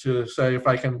just to say if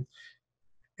I can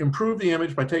improve the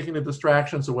image by taking the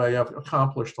distractions away, I've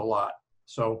accomplished a lot.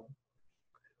 So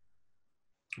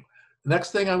the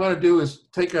next thing I'm going to do is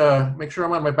make sure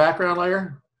I'm on my background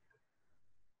layer.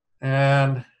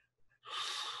 And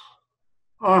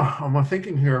I'm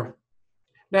thinking here.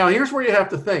 Now, here's where you have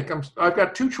to think. I've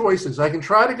got two choices. I can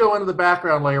try to go into the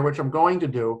background layer, which I'm going to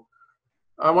do.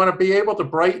 I want to be able to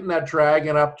brighten that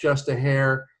dragon up just a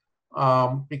hair.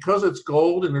 Because it's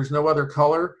gold and there's no other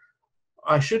color,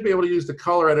 I should be able to use the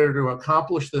color editor to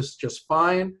accomplish this just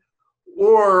fine.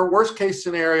 Or worst case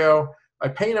scenario, I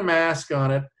paint a mask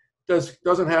on it.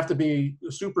 Doesn't have to be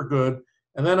super good.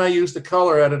 And then I use the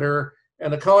color editor,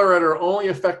 and the color editor only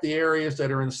affect the areas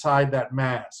that are inside that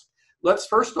mask. Let's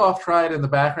first off try it in the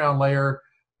background layer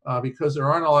because there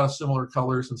aren't a lot of similar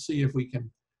colors, and see if we can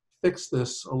fix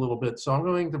this a little bit. So I'm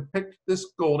going to pick this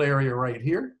gold area right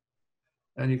here,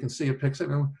 and you can see it picks it.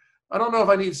 And I don't know if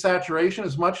I need saturation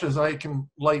as much as I can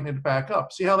lighten it back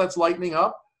up. See how that's lightening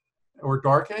up or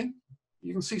darkening?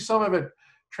 You can see some of it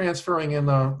transferring in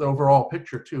the overall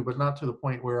picture too, but not to the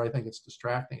point where I think it's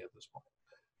distracting at this point.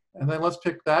 And then let's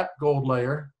pick that gold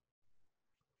layer.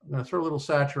 I'm going to throw a little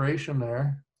saturation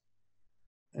there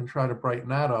and try to brighten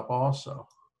that up also.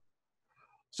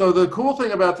 So the cool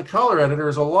thing about the color editor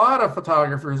is a lot of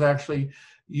photographers actually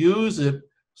use it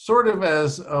sort of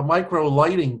as a micro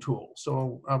lighting tool.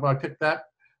 So if I pick that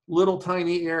little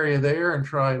tiny area there and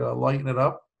try to lighten it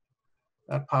up,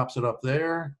 that pops it up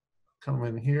there. Come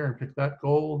in here and pick that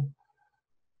gold,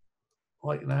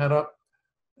 lighten that up.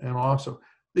 And also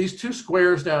these two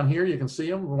squares down here, you can see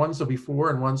them. One's a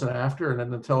before and one's an after, and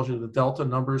then it tells you the delta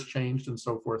numbers changed and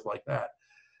so forth like that.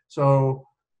 So,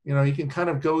 you know, you can kind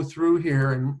of go through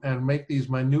here and make these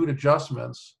minute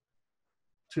adjustments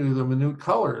to the minute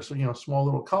colors, you know, small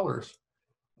little colors,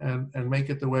 and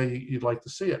make it the way you'd like to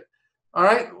see it. All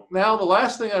right, now the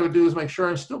last thing I would do is make sure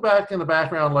I'm still back in the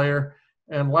background layer.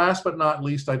 And last but not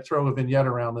least, I'd throw a vignette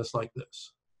around this like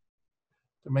this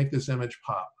to make this image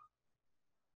pop.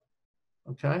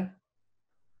 Okay,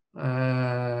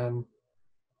 and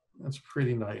that's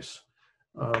pretty nice.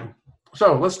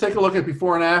 So let's take a look at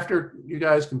before and after. You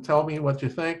guys can tell me what you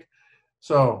think.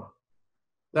 So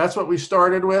that's what we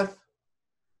started with.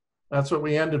 That's what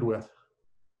we ended with.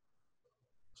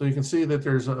 So you can see that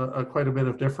there's quite a bit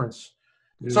of difference.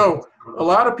 Yeah. So a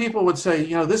lot of people would say,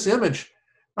 you know, this image,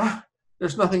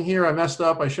 there's nothing here. I messed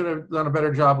up. I should have done a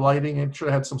better job lighting it. Should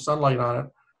have had some sunlight on it.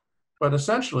 But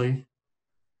essentially,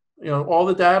 you know, all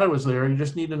the data was there. You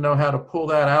just need to know how to pull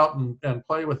that out and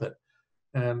play with it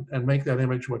and make that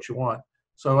image what you want.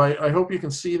 So I hope you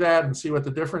can see that and see what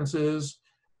the difference is.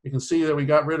 You can see that we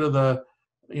got rid of the,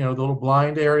 the little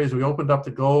blind areas. We opened up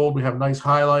the gold. We have nice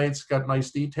highlights, got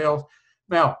nice details.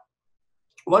 Now,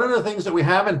 one of the things that we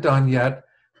haven't done yet,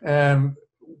 and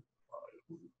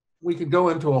we could go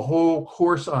into a whole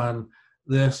course on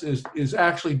this, is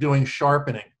actually doing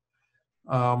sharpening.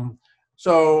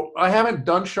 So I haven't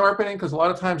done sharpening because a lot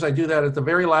of times I do that at the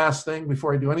very last thing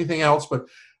before I do anything else, but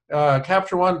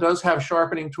Capture One does have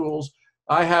sharpening tools.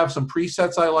 I have some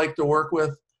presets I like to work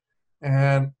with,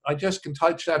 and I just can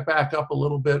touch that back up a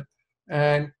little bit.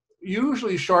 And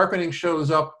usually sharpening shows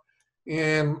up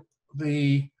in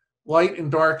the light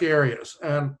and dark areas.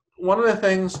 And one of the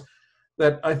things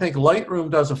that I think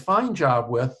Lightroom does a fine job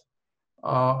with,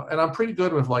 and I'm pretty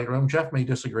good with Lightroom. Jeff may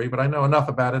disagree, but I know enough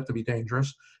about it to be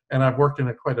dangerous, and I've worked in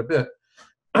it quite a bit.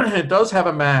 It does have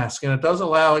a mask, and it does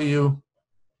allow you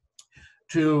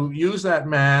to use that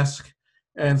mask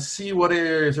and see what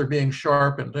areas are being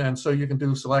sharpened. And so you can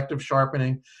do selective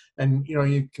sharpening, and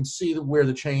you can see where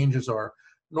the changes are.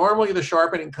 Normally the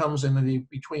sharpening comes in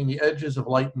between the edges of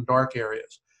light and dark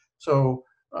areas. So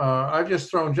I've just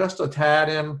thrown just a tad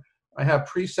in. I have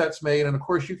presets made, and of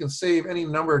course you can save any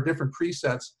number of different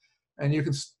presets, and you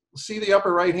can see the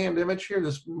upper right hand image here,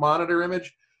 this monitor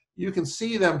image. You can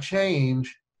see them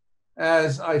change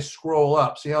as I scroll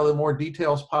up. See how the more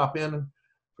details pop in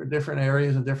for different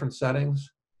areas and different settings.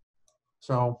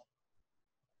 So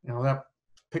that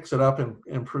picks it up and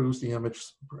improves the image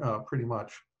pretty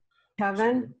much.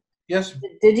 Kevin? Yes?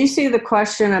 Did you see the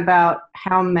question about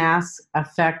how masks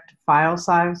affect file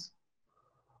size?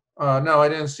 No, I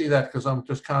didn't see that because I'm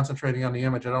just concentrating on the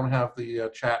image. I don't have the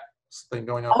chat thing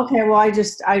going on. Okay, well, I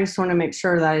just want to make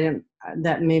sure that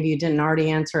that maybe you didn't already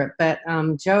answer it. But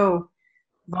Joe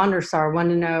Vondersar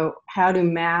wanted to know, how do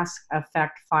masks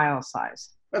affect file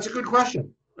size? That's a good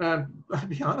question. I'll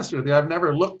be honest with you, I've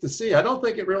never looked to see. I don't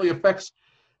think it really affects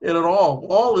it at all.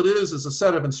 All it is a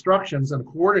set of instructions and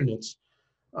coordinates.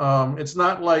 It's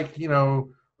not like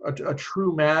a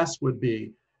true mask would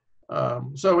be.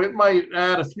 So it might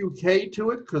add a few K to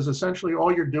it, because essentially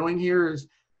all you're doing here is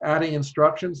adding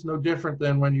instructions, no different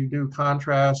than when you do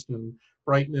contrast and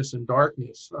brightness and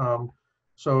darkness.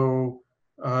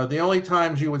 The only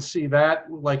times you would see that,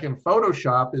 like in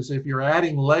Photoshop, is if you're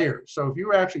adding layers. So if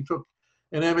you actually took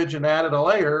an image and added a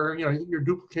layer, you're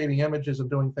duplicating images and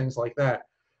doing things like that.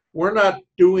 We're not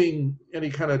doing any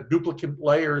kind of duplicate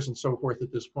layers and so forth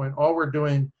at this point. All we're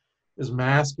doing is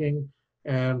masking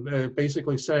and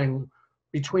basically saying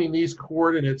between these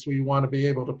coordinates we want to be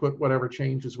able to put whatever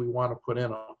changes we want to put in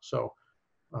them. So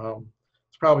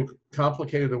it's probably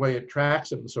complicated the way it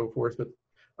tracks it and so forth, but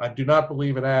I do not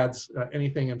believe it adds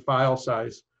anything in file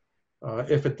size.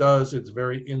 If it does, it's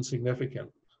very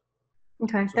insignificant.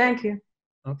 Okay, thank you.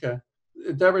 Okay,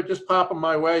 Deborah, just pop them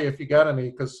my way if you got any,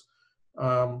 because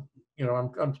I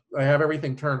have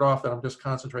everything turned off that I'm just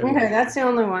concentrating. Okay, that's the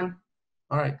only one.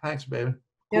 All right, thanks, baby.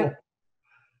 Cool. Yep.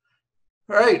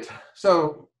 All right,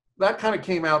 so that kind of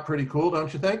came out pretty cool,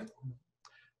 don't you think?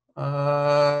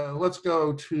 Let's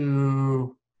go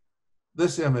to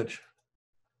this image.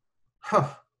 Huh.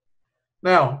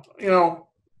 Now,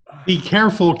 Be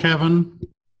careful, Kevin.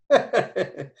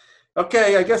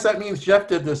 Okay, I guess that means Jeff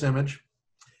did this image.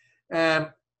 And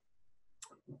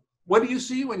what do you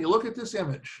see when you look at this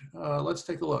image? Let's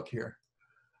take a look here.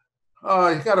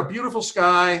 You've got a beautiful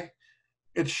sky.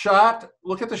 It's shot,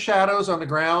 look at the shadows on the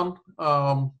ground.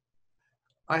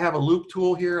 I have a loop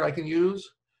tool here I can use.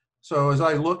 So as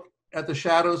I look at the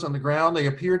shadows on the ground, they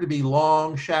appear to be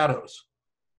long shadows.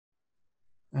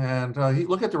 And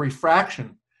look at the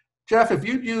refraction. Jeff, if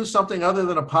you'd use something other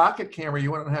than a pocket camera,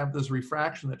 you wouldn't have this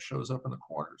refraction that shows up in the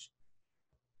corners.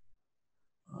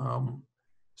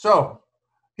 So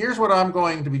here's what I'm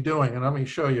going to be doing, and let me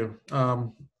show you.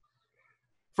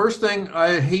 First thing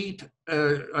I hate,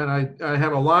 and I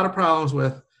have a lot of problems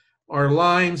with, are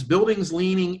lines, buildings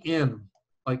leaning in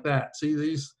like that. See,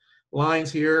 these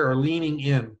lines here are leaning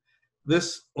in.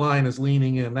 This line is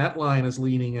leaning in. That line is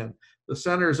leaning in. The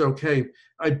center is okay.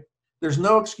 There's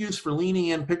no excuse for leaning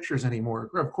in pictures anymore.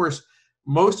 Of course,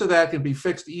 most of that can be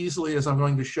fixed easily, as I'm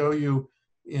going to show you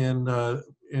in the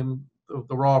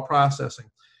raw processing.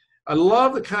 I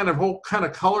love the whole kind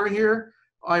of color here.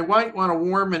 I might want to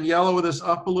warm and yellow this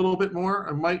up a little bit more.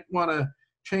 I might want to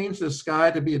change the sky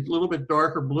to be a little bit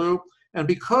darker blue. And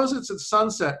because it's at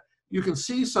sunset, you can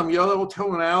see some yellow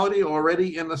tonality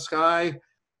already in the sky,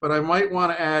 but I might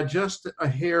want to add just a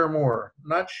hair more.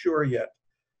 Not sure yet.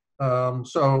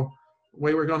 So the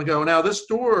way we're going to go. Now this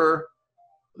door,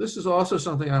 this is also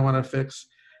something I want to fix.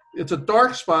 It's a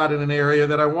dark spot in an area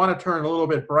that I want to turn a little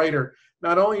bit brighter,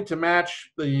 not only to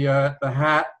match the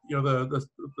hat, the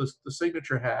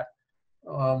signature hat,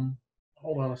 Hold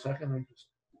on a second.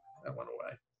 That went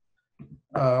away.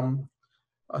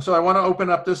 So I want to open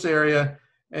up this area,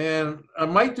 and I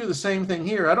might do the same thing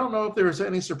here. I don't know if there's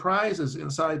any surprises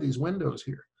inside these windows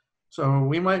here. So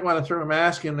we might want to throw a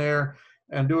mask in there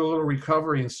and do a little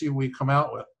recovery and see what we come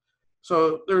out with.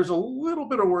 So there's a little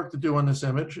bit of work to do on this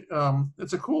image.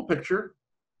 It's a cool picture.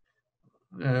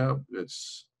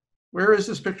 Where is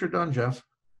this picture done, Jeff?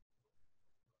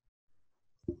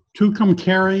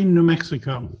 Tucumcari, New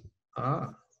Mexico,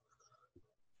 Ah,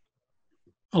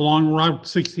 along Route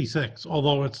 66,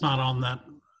 although it's not on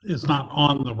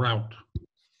the route.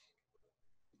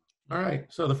 all right.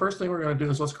 So the first thing we're going to do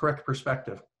is let's correct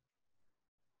perspective.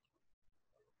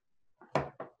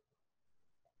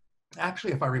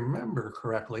 Actually, if I remember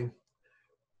correctly,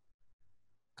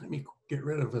 let me get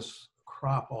rid of this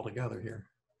crop altogether here.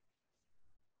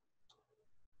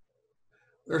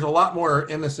 There's a lot more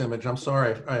in this image. I'm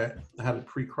sorry, I had it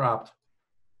pre-cropped.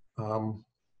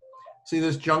 See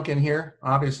this junk in here?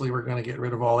 Obviously, we're going to get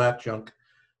rid of all that junk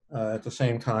at the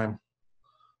same time.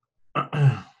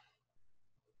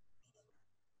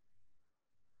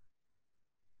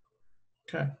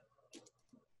 Okay.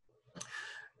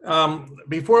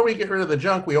 Before we get rid of the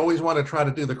junk, we always want to try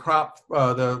to do the crop,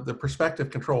 the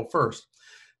perspective control first.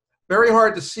 Very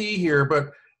hard to see here,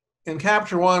 but in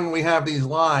Capture One, we have these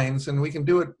lines, and we can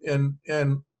do it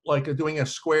in like doing a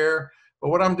square. But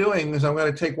what I'm doing is I'm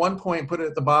going to take one point, put it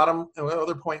at the bottom, and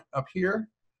another point up here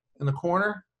in the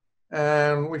corner,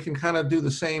 and we can kind of do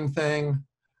the same thing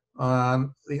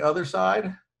on the other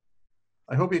side.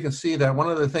 I hope you can see that. One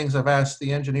of the things I've asked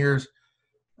the engineers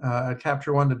at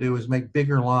Capture One to do is make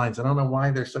bigger lines. I don't know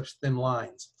why they're such thin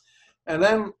lines. And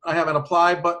then I have an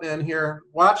apply button in here.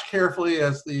 Watch carefully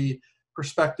as the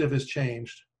perspective is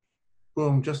changed.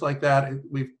 Boom, just like that.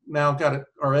 We've now got it,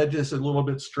 our edges a little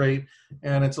bit straight,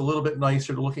 and it's a little bit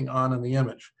nicer looking on in the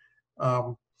image.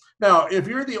 Now, if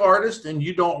you're the artist and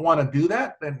you don't want to do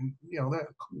that, then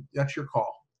that's your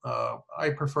call. I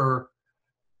prefer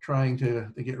trying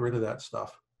to get rid of that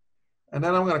stuff. And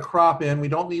then I'm going to crop in. We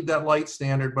don't need that light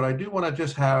standard, but I do want to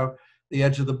just have the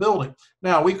edge of the building.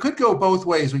 Now, we could go both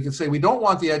ways. We could say we don't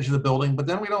want the edge of the building, but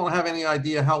then we don't have any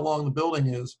idea how long the building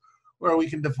is, where we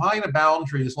can define a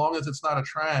boundary as long as it's not a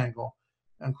triangle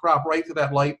and crop right to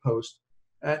that light post.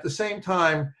 At the same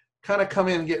time, kind of come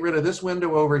in and get rid of this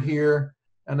window over here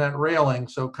and that railing,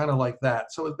 so kind of like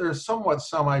that. So there's somewhat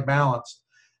semi-balanced.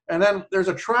 And then there's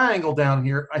a triangle down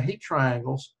here. I hate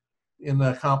triangles in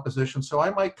the composition, so I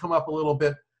might come up a little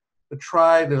bit to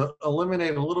try to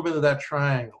eliminate a little bit of that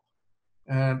triangle.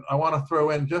 And I want to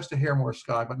throw in just a hair more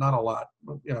sky, but not a lot.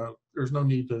 There's no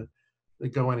need to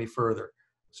go any further.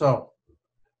 So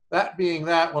that being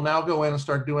that, we'll now go in and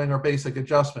start doing our basic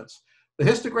adjustments. The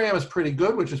histogram is pretty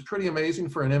good, which is pretty amazing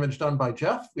for an image done by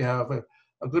Jeff. We have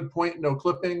a good point, no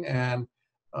clipping, and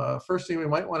first thing we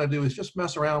might want to do is just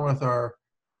mess around with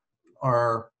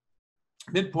our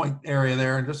midpoint area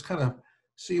there and just kind of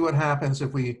see what happens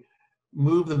if we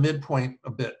move the midpoint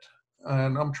a bit.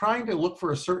 And I'm trying to look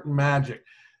for a certain magic.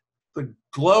 The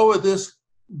glow of this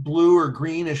blue or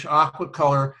greenish aqua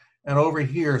color and over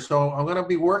here. So I'm going to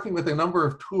be working with a number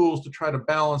of tools to try to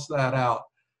balance that out.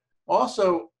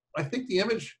 Also, I think the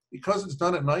image, because it's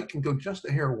done at night, can go just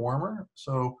a hair warmer.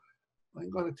 So I'm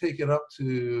going to take it up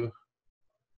to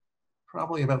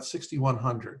probably about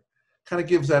 6100. Kind of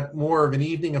gives that more of an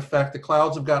evening effect. The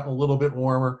clouds have gotten a little bit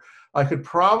warmer. I could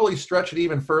probably stretch it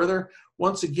even further.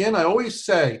 Once again, I always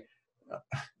say,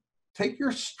 take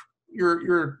your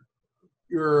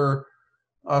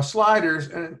sliders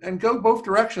and go both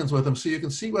directions with them so you can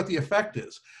see what the effect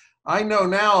is. I know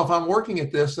now if I'm working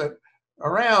at this that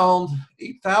around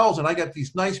 8,000, I get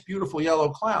these nice, beautiful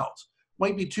yellow clouds.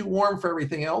 Might be too warm for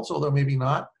everything else, although maybe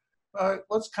not.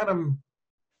 Let's kind of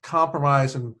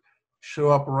compromise and show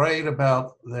up right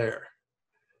about there.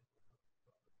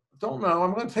 Don't know,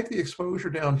 I'm going to take the exposure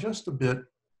down just a bit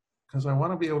because I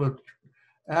want to be able to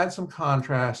add some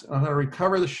contrast. I'm going to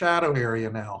recover the shadow area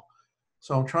now.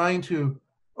 So I'm trying to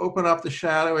open up the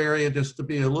shadow area just to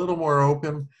be a little more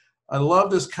open. I love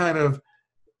this it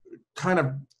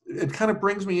kind of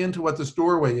brings me into what this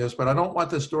doorway is, but I don't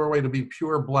want this doorway to be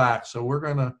pure black. So we're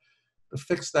going to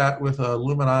fix that with a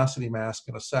luminosity mask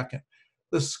in a second.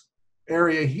 This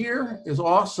area here is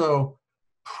also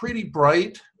pretty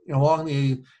bright along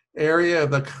the area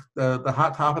of the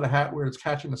hot top of the hat where it's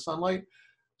catching the sunlight.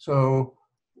 So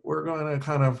we're going to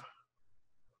kind of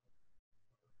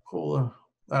pull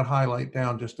that highlight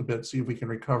down just a bit, see if we can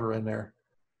recover in there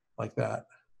like that.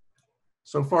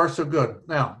 So far, so good.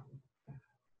 Now,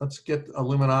 let's get a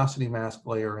luminosity mask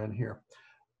layer in here.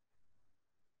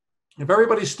 if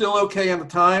everybody's still okay on the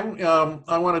time,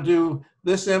 I want to do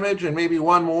this image and maybe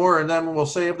one more, and then we'll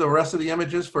save the rest of the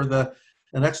images for the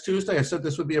next Tuesday. I said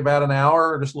this would be about an hour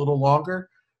or just a little longer.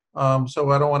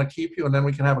 So I don't want to keep you, and then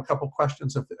we can have a couple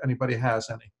questions if anybody has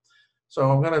any. So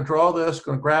I'm going to draw this,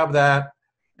 going to grab that,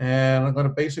 and I'm going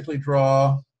to basically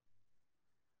draw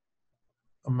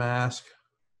a mask.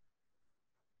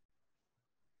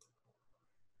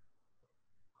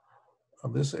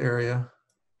 Of this area.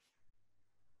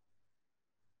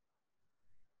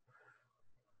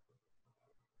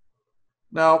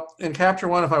 Now, in Capture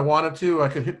One, if I wanted to, I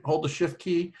could hold the Shift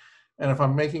key, and if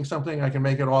I'm making something, I can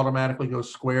make it automatically go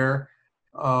square,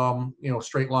 you know,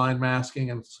 straight line masking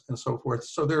and so forth.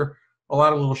 So there are a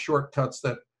lot of little shortcuts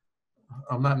that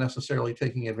I'm not necessarily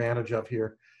taking advantage of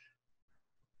here.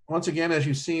 Once again, as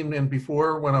you've seen in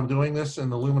before, when I'm doing this in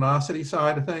the luminosity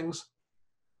side of things,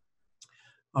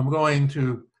 I'm going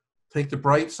to take the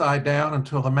bright side down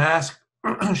until the mask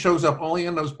shows up only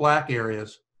in those black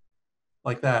areas,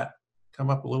 like that. Come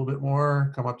up a little bit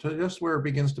more, come up to just where it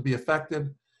begins to be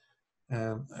affected.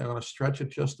 And I'm going to stretch it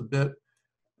just a bit.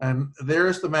 And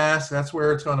there's the mask. That's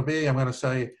where it's going to be. I'm going to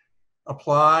say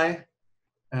apply,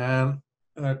 and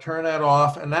I'm going to turn that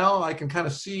off. And now I can kind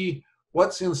of see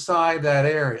what's inside that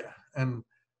area and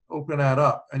open that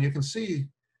up. And you can see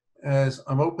as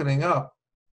I'm opening up,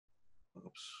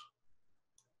 oops.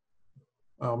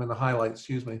 Oh, I'm in the highlights,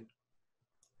 excuse me.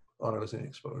 Thought I was in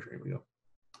exposure, here we go.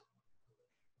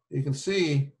 You can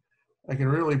see I can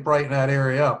really brighten that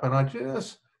area up. And I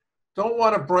just don't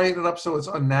want to brighten it up so it's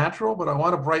unnatural, but I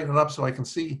want to brighten it up so I can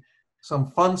see some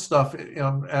fun stuff, you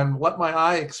know, and let my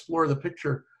eye explore the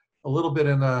picture a little bit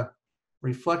in the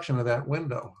reflection of that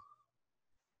window.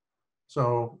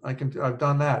 So I've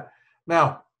done that.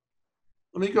 Now,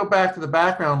 let me go back to the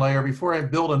background layer before I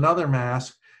build another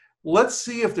mask. Let's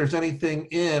see if there's anything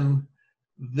in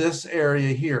this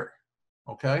area here,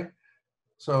 okay?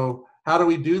 So how do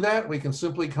we do that? We can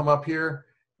simply come up here,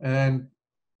 and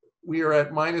we are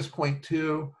at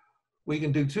 -0.2. We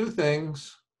can do two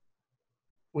things.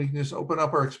 We can just open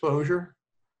up our exposure,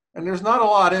 and there's not a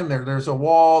lot in there. There's a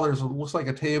wall, looks like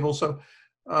a table. So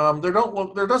there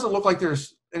doesn't look like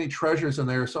there's any treasures in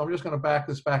there. So I'm just gonna back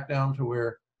this back down to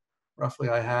where roughly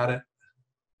I had it.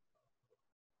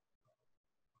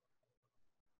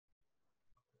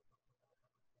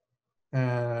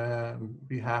 And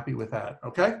be happy with that,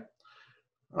 okay?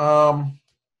 Now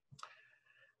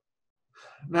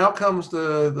comes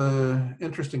the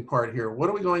interesting part here. What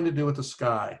are we going to do with the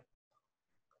sky?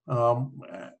 If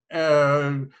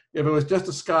it was just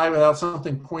a sky without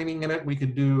something pointing in it, we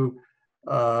could do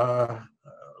a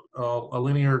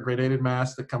linear gradated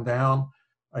mask that come down.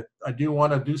 I do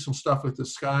want to do some stuff with the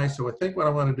sky, so I think what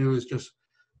I'm going to do is just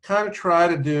kind of try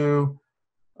to do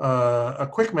a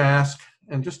quick mask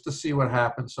and just to see what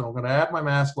happens. So I'm going to add my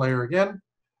mask layer again.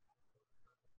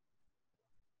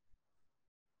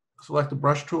 Select the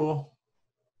brush tool.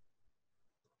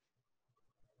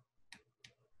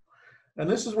 And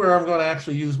this is where I'm going to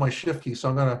actually use my Shift key. So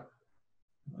I'm going to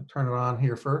turn it on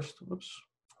here first. Whoops.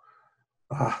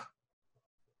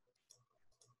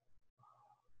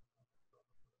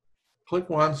 Click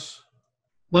once.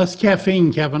 Less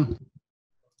caffeine, Kevin.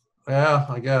 Yeah,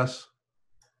 I guess.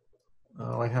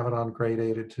 Oh, I have it on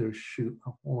gradated too. Shoot.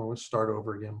 Oh, let's start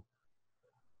over again.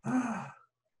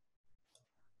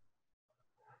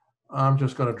 I'm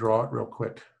just going to draw it real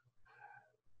quick.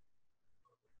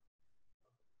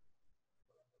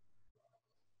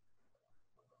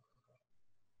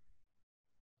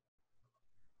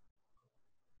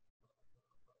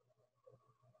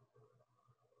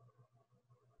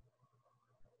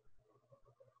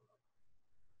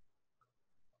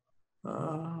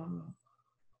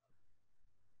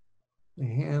 The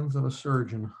hands of a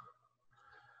surgeon.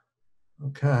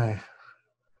 Okay.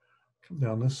 Come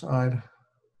down this side.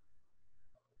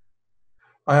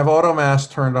 I have auto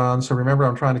mask turned on, so remember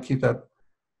I'm trying to keep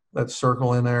that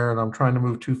circle in there, and I'm trying to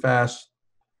move too fast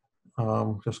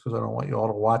just because I don't want you all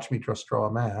to watch me just draw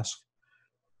a mask.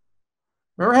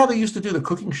 Remember how they used to do the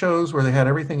cooking shows where they had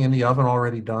everything in the oven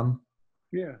already done?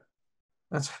 Yeah.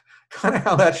 That's kind of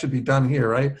how that should be done here,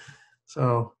 right?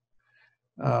 So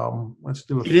let's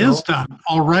do a It is done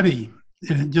already,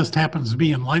 and it just happens to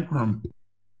be in Lightroom.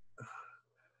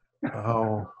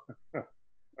 Oh.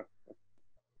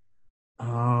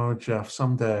 Oh, Jeff,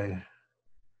 someday.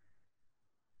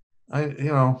 I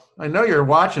know you're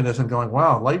watching this and going,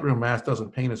 wow, Lightroom mask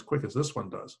doesn't paint as quick as this one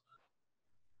does.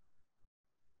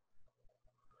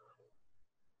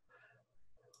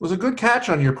 It was a good catch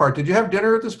on your part. Did you have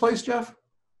dinner at this place, Jeff?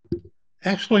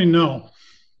 Actually, no.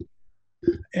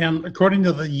 And according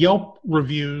to the Yelp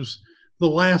reviews, the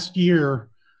last year,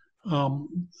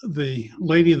 the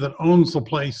lady that owns the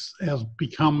place has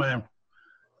become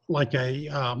like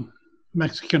a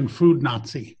Mexican food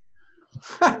Nazi.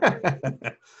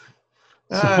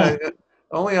 So,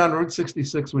 only on Route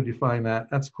 66 would you find that.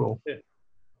 That's cool.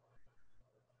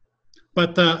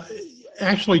 but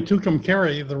actually,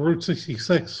 Tucumcari, the Route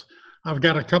 66, I've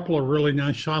got a couple of really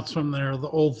nice shots from there. The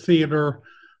old theater,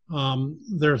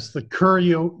 there's the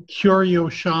curio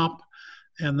shop,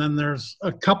 and then there's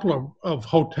a couple of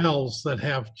hotels that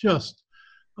have just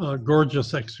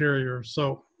gorgeous exteriors.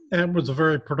 So that was a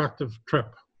very productive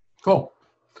trip. Cool.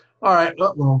 All right.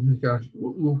 Oh, well, gosh,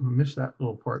 we'll miss that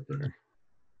little part there.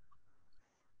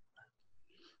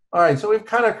 All right, so we've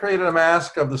kind of created a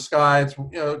mask of the sky. It's,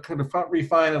 kind of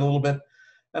refine it a little bit.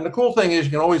 And the cool thing is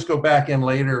you can always go back in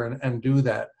later and do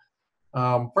that.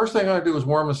 First thing I'm going to do is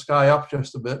warm the sky up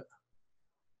just a bit.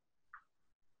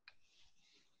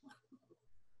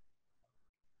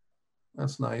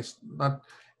 That's nice.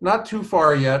 Not too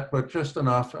far yet, but just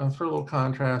enough. And for a little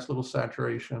contrast, a little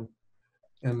saturation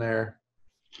in there.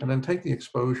 And then take the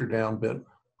exposure down a bit.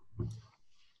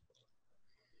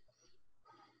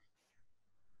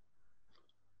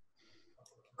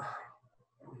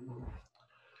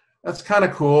 That's kind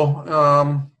of cool.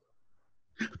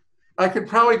 I could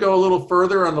probably go a little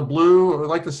further on the blue. I would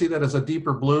like to see that as a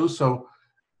deeper blue. So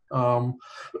I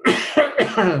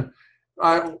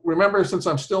remember, since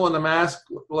I'm still in the mask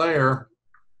layer,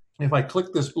 if I click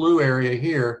this blue area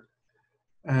here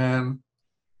and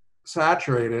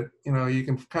saturate it, you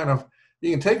can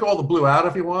you can take all the blue out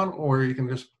if you want, or you can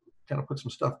just kind of put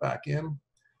some stuff back in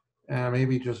and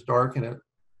maybe just darken it.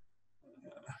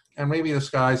 And maybe the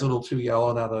sky's a little too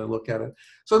yellow now that I look at it.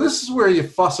 So this is where you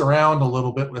fuss around a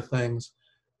little bit with things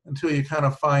until you kind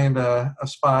of find a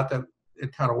spot that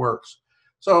it kind of works.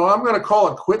 So I'm going to call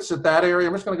it quits at that area.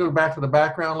 I'm just going to go back to the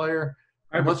background layer.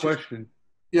 I have a question.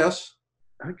 Yes?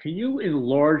 Can you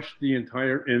enlarge the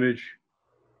entire image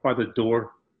by the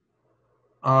door?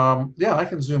 Yeah, I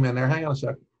can zoom in there. Hang on a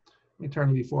sec. Let me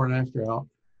turn the before and after out.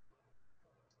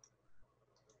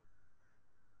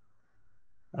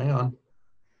 Hang on.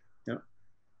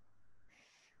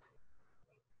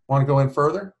 Want to go in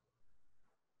further?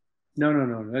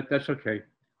 No. That's okay.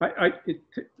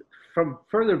 From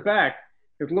further back,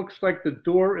 it looks like the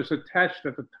door is attached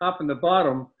at the top and the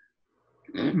bottom,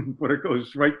 but it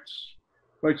goes right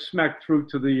smack through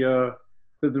to the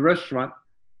restaurant.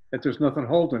 That there's nothing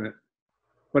holding it,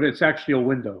 but it's actually a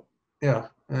window. Yeah,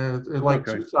 like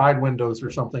okay. 2 side windows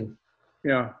or something.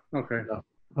 Yeah. Okay.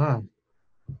 Yeah.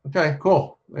 Okay.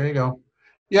 Cool. There you go.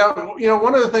 Yeah,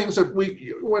 one of the things that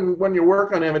when you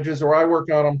work on images, or I work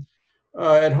on them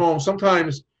at home,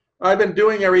 sometimes I've been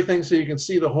doing everything so you can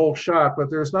see the whole shot, but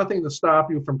there's nothing to stop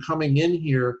you from coming in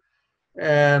here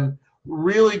and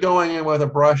really going in with a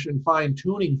brush and fine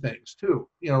tuning things too.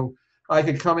 I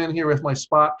could come in here with my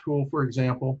spot tool, for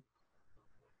example,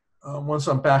 once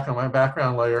I'm back on my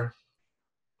background layer.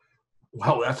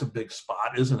 Wow, that's a big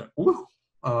spot, isn't it? Woo.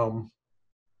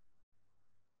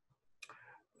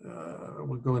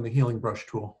 We'll go into healing brush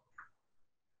tool.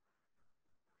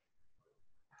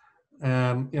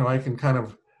 And, I can kind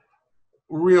of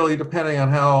really, depending on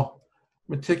how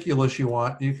meticulous you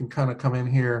want, you can kind of come in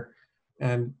here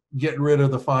and get rid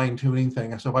of the fine tuning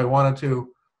thing. So if I wanted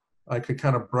to, I could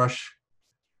kind of brush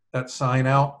that sign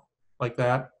out like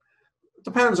that. It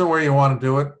depends on where you want to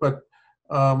do it, but,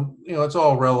 it's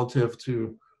all relative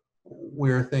to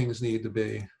where things need to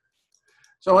be.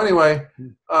 So anyway,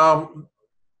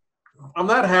 I'm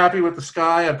not happy with the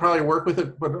sky. I'd probably work with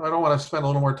it, but I don't want to spend a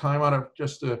little more time on it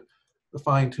just to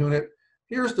fine tune it.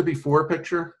 Here's the before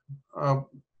picture.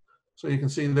 So you can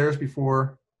see there's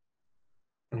before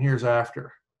and here's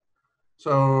after.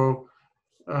 So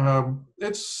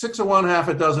it's 6 of one, half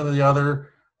a dozen of the other.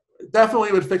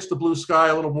 Definitely would fix the blue sky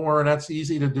a little more, and that's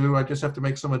easy to do. I just have to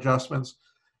make some adjustments.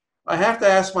 I have to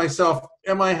ask myself,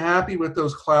 am I happy with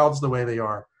those clouds the way they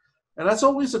are? And that's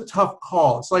always a tough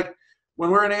call. It's like, when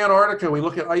we're in Antarctica, we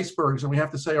look at icebergs and we have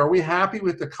to say, are we happy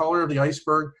with the color of the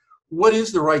iceberg? What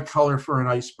is the right color for an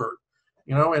iceberg?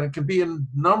 And it can be in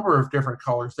a number of different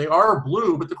colors. They are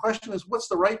blue, but the question is, what's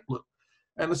the right blue?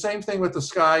 And the same thing with the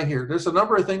sky here. There's a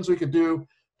number of things we could do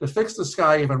to fix the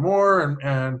sky even more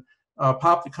and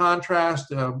pop the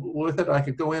contrast. With it, I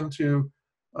could go into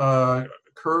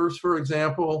curves, for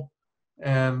example,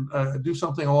 and do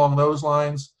something along those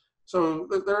lines. So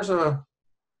there's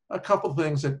a couple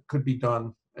things that could be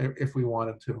done if we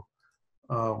wanted to.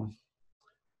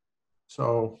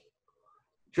 So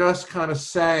just kind of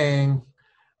saying.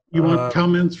 You want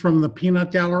comments from the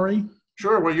peanut gallery?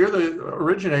 Sure. Well, you're the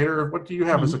originator. What do you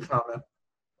have as a comment?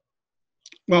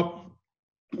 Well,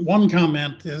 one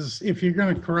comment is if you're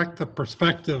going to correct the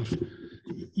perspective,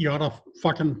 you ought to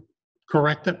fucking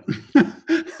correct it.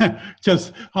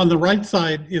 Just on the right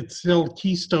side, it's still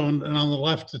keystoned, and on the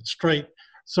left, it's straight.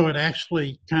 So it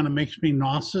actually kind of makes me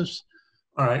nauseous.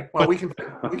 All right. Well, But- we can.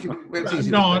 It's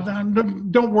easy. No, to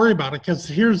don't worry about it, because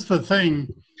here's the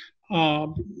thing.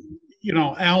 You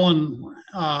know, Alan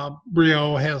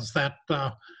Brio has that,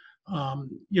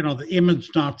 you know, the image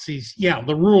Nazis. Yeah,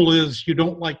 the rule is you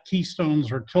don't like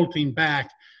keystones or tilting back,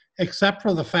 except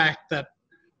for the fact that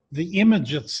the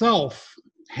image itself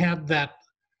had that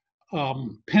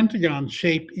pentagon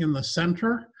shape in the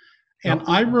center. And Yep.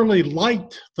 I really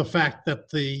liked the fact that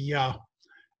the,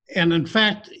 and in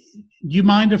fact, do you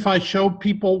mind if I show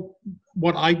people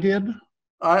what I did?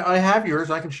 I have yours.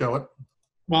 I can show it.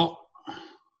 Well,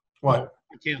 What?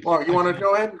 I can't. Well, you I want to can't.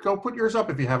 go ahead? Go put yours up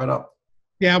if you have it up.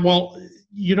 Yeah, well,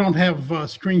 you don't have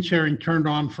screen sharing turned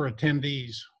on for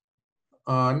attendees.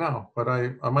 No, but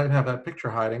I might have that picture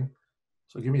hiding.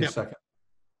 So give me a Yep. second.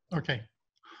 Okay.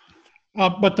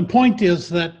 But the point is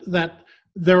that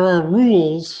there are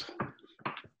rules,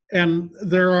 and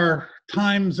there are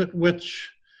times at which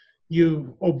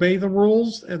you obey the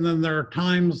rules, and then there are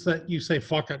times that you say,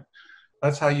 fuck it.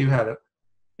 That's how you had it.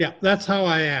 Yeah, that's how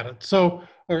I add it. So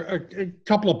a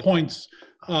couple of points.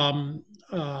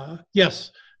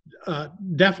 Yes,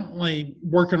 definitely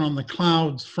working on the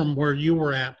clouds from where you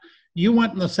were at. You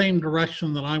went in the same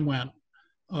direction that I went.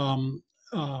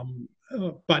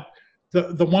 But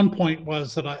the one point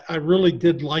was that I really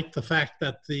did like the fact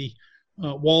that the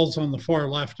walls on the far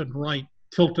left and right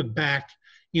tilted back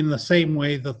in the same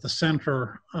way that the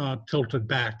center tilted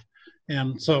back.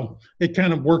 And so it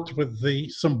kind of worked with the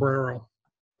sombrero.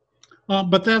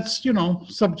 But that's, you know,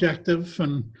 subjective,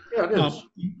 and Yeah, it is.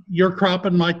 your crop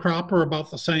and my crop are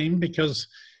about the same, because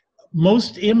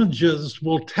most images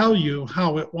will tell you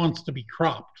how it wants to be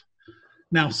cropped.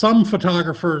 Now, some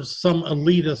photographers, some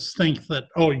elitists think that,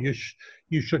 oh,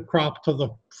 you should crop to the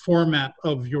format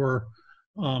of your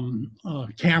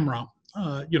camera,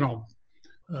 you know,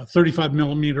 35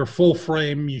 millimeter full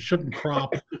frame, you shouldn't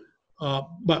crop.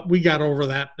 But we got over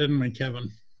that, didn't we,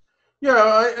 Kevin?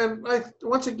 Yeah,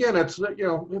 once again, it's, you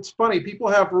know, it's funny. People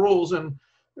have rules, and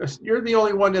you're the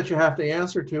only one that you have to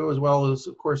answer to, as well as,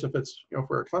 of course, if it's, you know,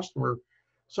 for a customer.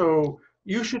 So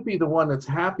you should be the one that's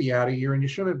happy out of here, and you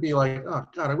shouldn't be like, oh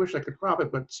God, I wish I could crop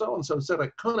it, but so and so said I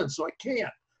couldn't, so I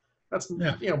can't. That's,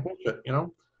 Yeah. you know, bullshit. You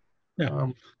know. Yeah.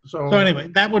 So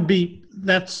anyway,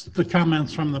 that's the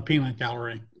comments from the peanut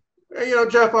gallery. You know,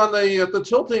 Jeff, on the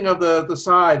tilting of the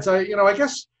sides, I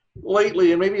guess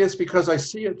lately, and maybe it's because I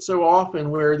see it so often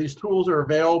where these tools are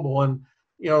available, and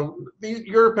you know,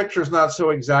 your picture's not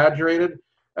so exaggerated.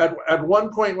 At one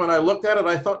point when I looked at it,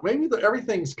 I thought maybe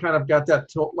everything's kind of got that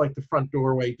tilt like the front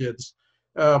doorway did.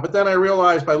 But then I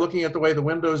realized by looking at the way the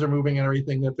windows are moving and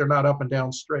everything that they're not up and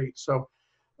down straight. So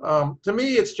to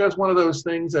me, it's just one of those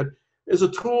things that is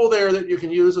a tool there that you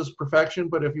can use as perfection,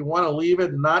 but if you want to leave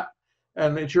it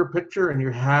and it's your picture and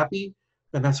you're happy,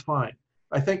 then that's fine.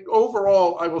 I think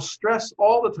overall, I will stress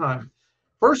all the time,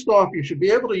 first off, you should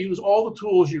be able to use all the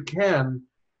tools you can,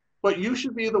 but you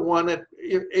should be the one that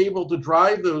is able to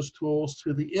drive those tools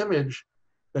to the image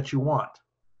that you want.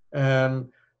 And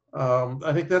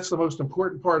I think that's the most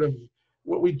important part of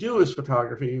what we do as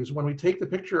photography, is when we take the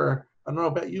picture, I don't know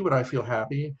about you, but I feel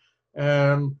happy.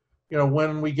 And you know,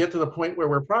 when we get to the point where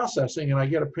we're processing and I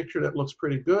get a picture that looks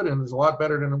pretty good and is a lot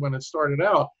better than when it started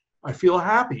out, I feel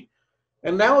happy.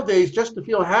 And nowadays, just to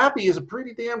feel happy is a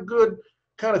pretty damn good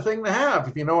kind of thing to have,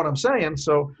 if you know what I'm saying.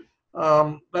 So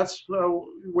that's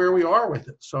where we are with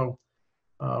it. So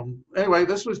anyway,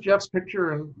 this was Jeff's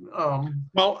picture. And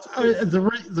well,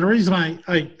 the reason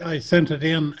I sent it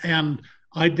in, and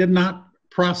I did not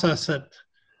process it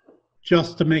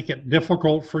just to make it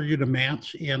difficult for you to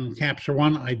match in Capture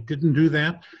One. I didn't do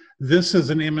that. This is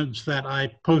an image that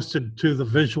I posted to the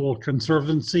Visual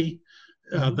Conservancy,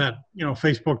 that, you know,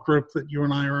 Facebook group that you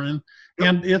and I are in. Yep.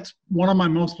 And it's one of my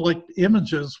most liked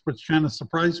images, which kind of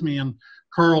surprised me. And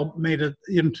Carl made it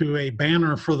into a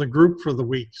banner for the group for the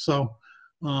week. So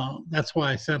that's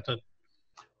why I sent it.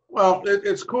 Well,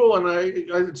 it's cool. And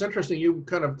it's interesting. You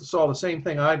kind of saw the same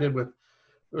thing I did with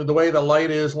the way the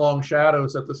light is, long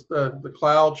shadows, that the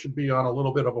cloud should be on a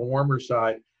little bit of a warmer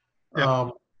side. Yeah.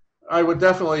 I would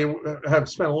definitely have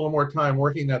spent a little more time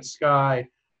working that sky,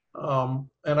 and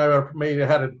I would have maybe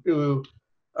had to do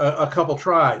a couple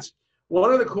tries.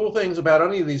 One of the cool things about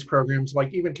any of these programs,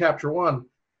 like even Capture One,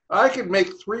 I could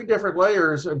make 3 different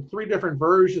layers and 3 different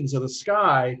versions of the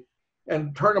sky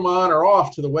and turn them on or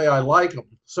off to the way I like them.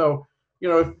 So, you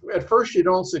know, if at first you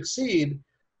don't succeed,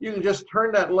 you can just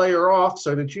turn that layer off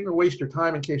so that you don't waste your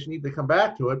time in case you need to come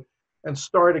back to it, and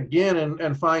start again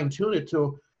and fine tune it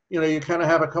to, you kind of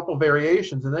have a couple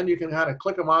variations, and then you can kind of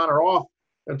click them on or off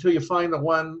until you find the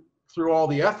one through all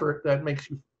the effort that makes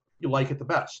you like it the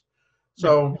best.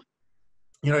 So,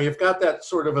 you've got that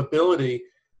sort of ability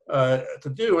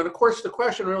to do. And of course, the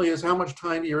question really is, how much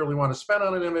time do you really want to spend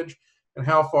on an image, and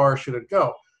how far should it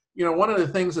go? One of the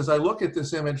things as I look at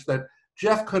this image that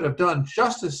Jeff could have done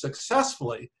just as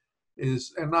successfully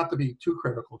is, and not to be too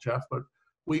critical, Jeff, but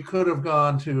we could have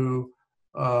gone to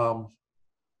a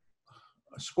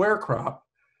square crop,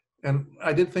 and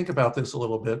I did think about this a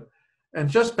little bit, and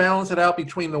just balance it out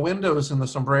between the windows and the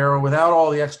sombrero without all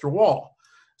the extra wall.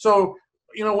 So,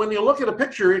 when you look at a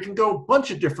picture, it can go a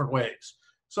bunch of different ways.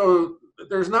 So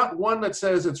there's not one that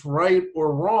says it's right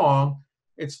or wrong.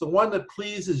 It's the one that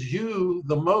pleases you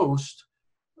the most,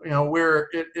 where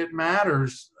it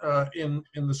matters in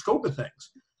the scope of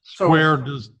things. So,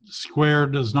 square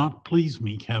does not please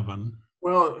me, Kevin.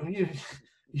 Well,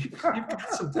 you've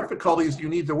got some difficulties you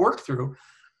need to work through,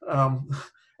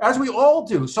 as we all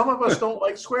do. Some of us don't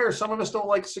like squares. Some of us don't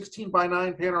like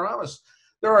 16:9 panoramas.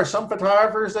 There are some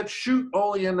photographers that shoot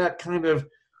only in that kind of,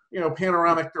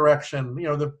 panoramic direction.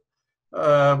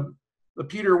 The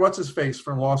Peter, what's his face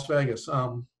from Las Vegas? You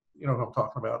know who I'm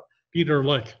talking about. Peter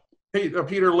Lick.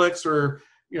 Peter Licks, or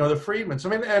the Friedmans. I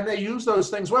mean, and they use those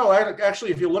things well.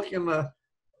 Actually, if you look in the,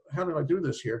 how do I do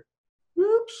this here?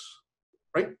 Oops,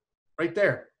 right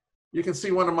there. You can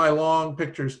see one of my long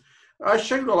pictures. I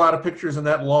showed a lot of pictures in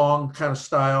that long kind of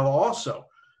style also,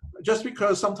 just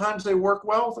because sometimes they work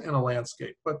well in a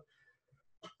landscape. But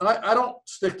I don't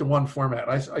stick to one format.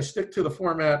 I stick to the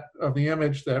format of the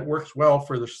image that works well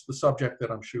for the subject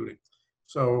that I'm shooting.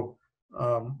 So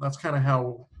that's kind of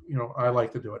how I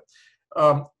like to do it.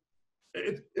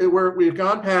 We've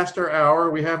gone past our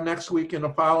hour. We have next week and the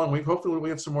following week. Hopefully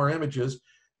we'll get some more images.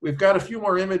 We've got a few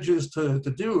more images to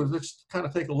do. Let's kind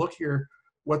of take a look here,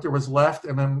 what there was left,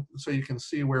 and then so you can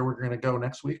see where we're going to go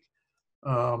next week.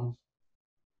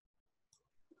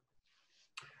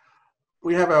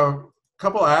 We have a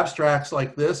couple abstracts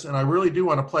like this, and I really do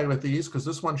want to play with these because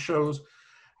this one shows,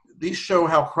 these show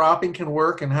how cropping can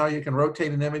work and how you can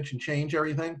rotate an image and change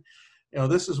everything.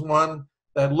 This is one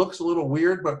that looks a little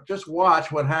weird, but just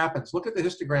watch what happens. Look at the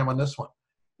histogram on this one.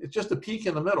 It's just a peak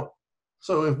in the middle.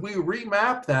 So if we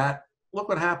remap that, look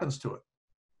what happens to it.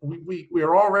 We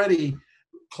are already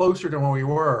closer to where we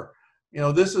were.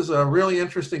 This is a really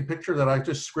interesting picture that I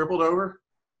just scribbled over.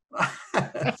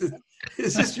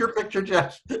 Is this your picture,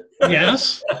 Jeff?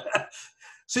 Yes.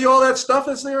 See all that stuff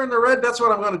that's there in the red? That's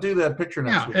what I'm going to do that picture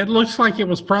next week. It looks like it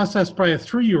was processed by a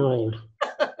 3-year-old.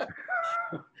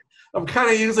 I'm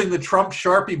kind of using the Trump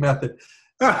Sharpie method.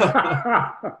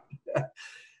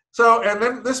 So, and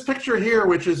then this picture here,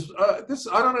 which is, this,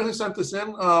 I don't know who sent this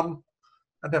in.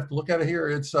 I'd have to look at it here.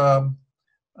 It's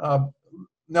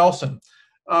Nelson.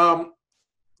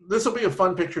 This will be a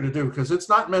fun picture to do because it's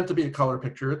not meant to be a color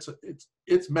picture.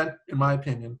 It's meant, in my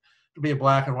opinion, to be a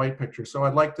black and white picture. So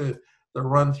I'd like to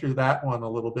run through that one a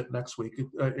little bit next week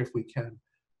if we can.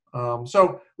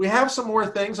 So we have some more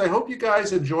things. I hope you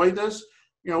guys enjoyed this.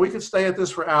 We could stay at this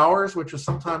for hours, which is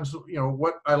sometimes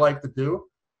what I like to do.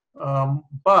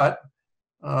 But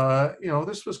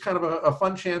this was kind of a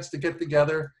fun chance to get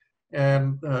together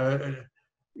and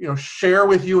share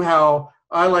with you how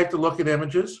I like to look at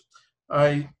images.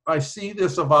 I see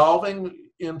this evolving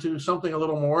into something a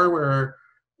little more where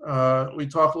we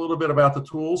talk a little bit about the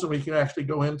tools, and we can actually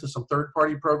go into some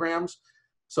third-party programs,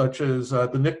 such as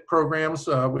the NIC programs,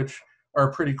 which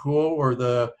are pretty cool, or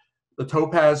the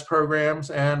Topaz programs,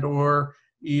 and or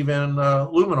even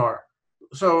Luminar.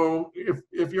 So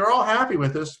if you're all happy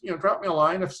with this, drop me a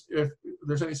line if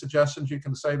there's any suggestions you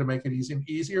can say to make it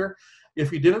easier.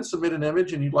 If you didn't submit an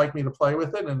image and you'd like me to play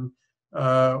with it and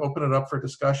open it up for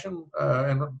discussion,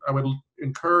 and I would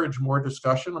encourage more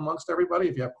discussion amongst everybody.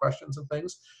 If you have questions and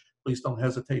things, please don't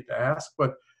hesitate to ask.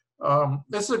 But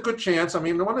this is a good chance. I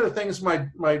mean, one of the things,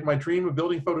 my dream of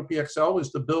building PhotoPXL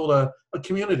is to build a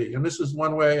community, and this is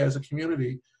one way as a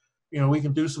community, we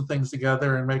can do some things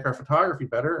together and make our photography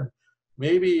better.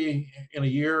 Maybe in a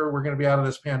year we're going to be out of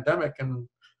this pandemic, and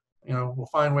we'll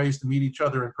find ways to meet each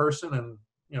other in person and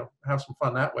have some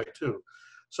fun that way too.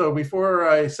 So before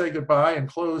I say goodbye and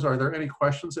close, are there any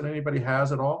questions that anybody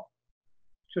has at all?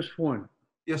 Just one.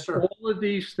 Yes, sir. All of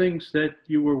these things that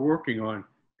you were working on,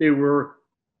 they were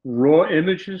raw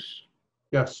images?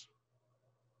 Yes.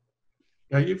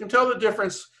 Yeah, you can tell the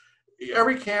difference.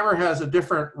 Every camera has a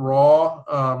different raw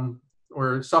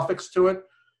or suffix to it.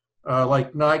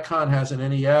 Like Nikon has an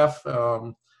NEF.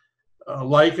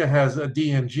 Leica has a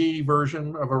DNG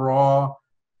version of a RAW.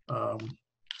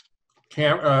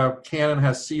 Canon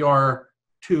has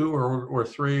CR2 or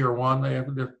 3 or 1. They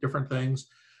have different things.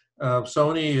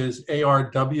 Sony is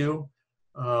ARW.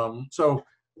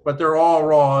 But they're all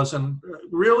RAWs, and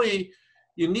really,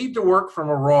 you need to work from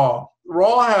a RAW.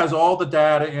 RAW has all the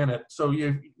data in it. So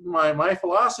my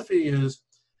philosophy is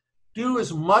do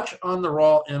as much on the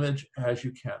raw image as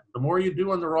you can. The more you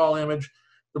do on the raw image,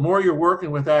 the more you're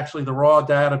working with actually the raw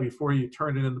data before you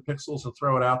turn it into pixels and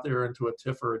throw it out there into a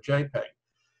TIFF or a JPEG.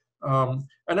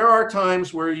 And there are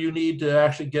times where you need to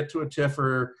actually get to a TIFF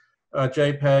or a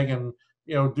JPEG and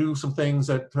do some things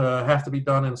that have to be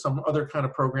done in some other kind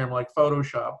of program like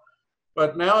Photoshop.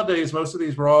 But nowadays, most of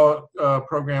these raw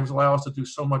programs allow us to do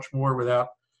so much more without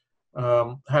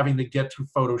having to get to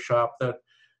Photoshop that,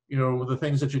 the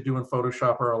things that you do in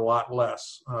Photoshop are a lot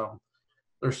less.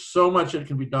 There's so much that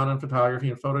can be done in photography.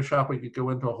 In Photoshop, we could go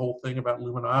into a whole thing about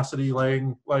luminosity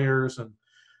laying layers and,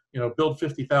 build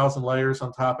 50,000 layers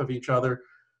on top of each other.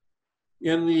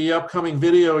 In the upcoming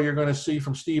video you're going to see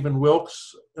from Stephen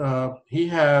Wilkes, he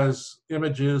has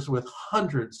images with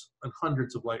hundreds and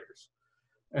hundreds of layers.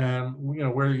 And,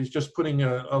 where he's just putting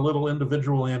a little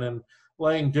individual in and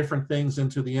laying different things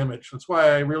into the image. That's why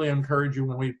I really encourage you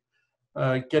when we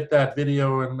get that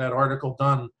video and that article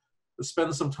done to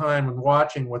spend some time and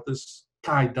watching what this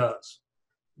guy does.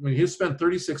 I mean, he spent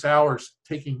 36 hours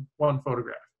taking one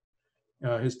photograph,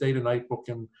 his day to night book.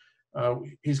 And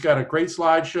he's got a great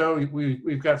slideshow.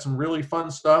 We've got some really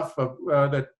fun stuff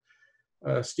that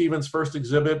Stephen's first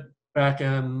exhibit back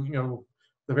in,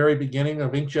 the very beginning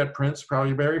of inkjet prints,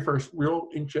 probably the very first real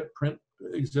inkjet print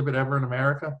exhibit ever in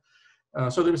America.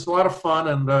 So there's a lot of fun,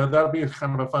 and that'll be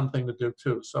kind of a fun thing to do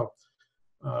too. So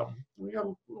we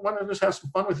want to just have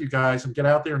some fun with you guys and get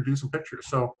out there and do some pictures.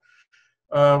 So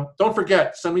don't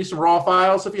forget, send me some raw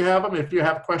files if you have them. If you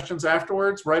have questions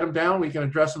afterwards, write them down. We can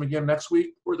address them again next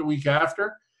week or the week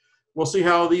after. We'll see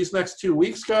how these next 2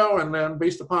 weeks go, and then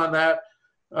based upon that,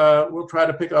 we'll try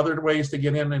to pick other ways to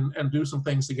get in and do some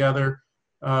things together.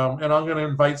 And I'm going to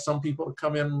invite some people to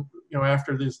come in,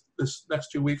 after this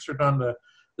next 2 weeks are done to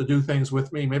do things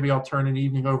with me. Maybe I'll turn an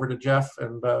evening over to Jeff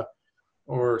and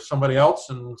or somebody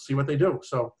else and see what they do.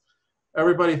 So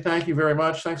everybody, thank you very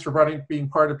much. Thanks for being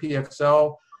part of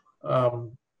PXL.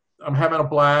 I'm having a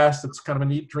blast. It's kind of a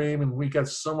neat dream, and we got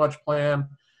so much planned.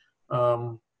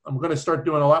 I'm going to start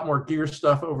doing a lot more gear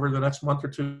stuff over the next month or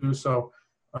two. So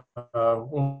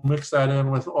we'll mix that in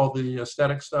with all the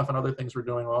aesthetic stuff and other things we're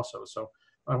doing also. So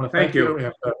I want to thank you.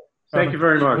 And, thank you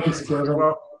very much.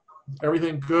 Well,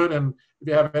 everything good. And if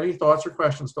you have any thoughts or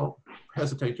questions, don't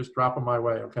hesitate. Just drop them my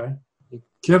way, okay?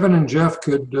 Kevin and Jeff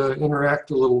could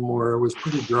interact a little more. It was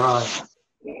pretty dry.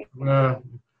 We're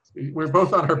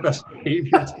both on our best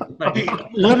behavior tonight.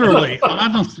 Literally,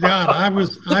 honest to God, I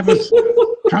was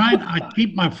trying to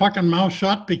keep my fucking mouth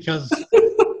shut because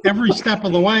every step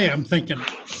of the way I'm thinking,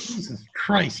 Jesus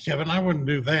Christ, Kevin, I wouldn't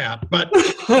do that. But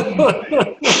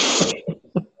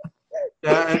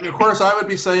yeah, and of course I would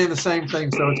be saying the same thing.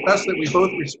 So it's best that we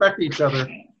both respect each other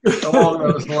along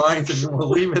those lines, and we'll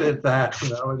leave it at that.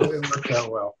 It didn't work out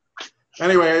well.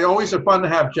 Anyway, always fun to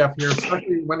have Jeff here,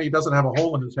 especially when he doesn't have a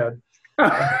hole in his head.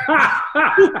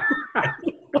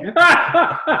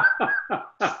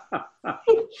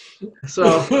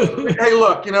 So, hey,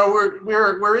 look,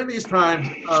 we're in these times.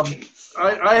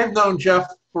 I have known Jeff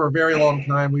for a very long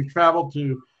time. We've traveled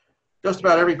to just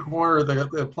about every corner of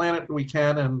the planet we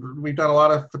can, and we've done a lot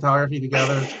of photography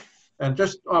together and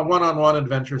just one-on-one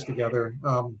adventures together.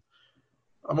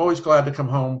 I'm always glad to come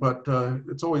home, but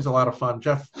it's always a lot of fun.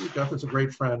 Jeff is a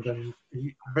great friend and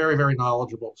very, very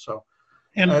knowledge,able. So.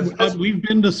 And we've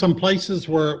been to some places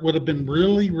where it would have been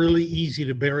really, really easy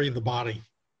to bury the body.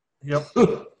 Yep.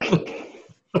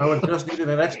 I would just needed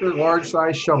an extra large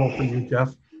size shovel for you,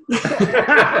 Jeff.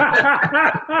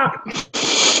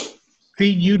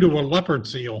 Feed you to a leopard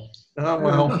seal. Oh,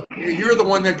 well, you're the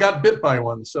one that got bit by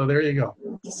one, so there you go.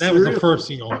 That was the first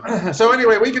seal. So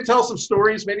anyway, we can tell some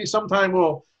stories. Maybe sometime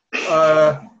we'll,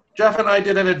 Jeff and I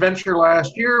did an adventure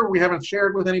last year. We haven't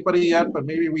shared with anybody yet, but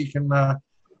maybe we can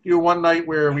do one night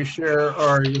where we share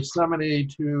our Yosemite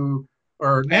to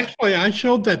our... Actually, I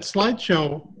showed that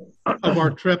slideshow of our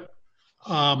trip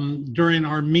during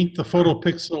our Meet the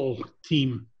PhotoPXL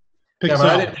team. Yeah,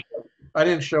 but I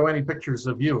didn't show any pictures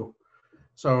of you.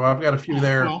 So I've got a few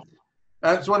there. Well,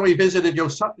 that's when we visited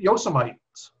Yosemite,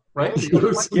 right?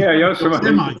 Yeah,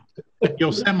 Yosemite.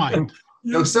 Yosemite.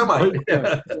 Yosemite.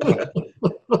 Yeah.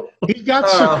 He got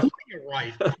Sequoia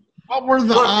right. What were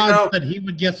the odds that he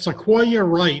would get Sequoia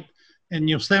right and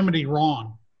Yosemite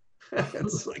wrong?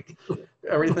 It's like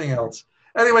everything else.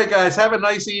 Anyway, guys, have a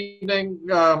nice evening.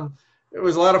 It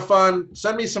was a lot of fun.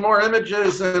 Send me some more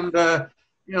images, and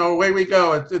you know, away we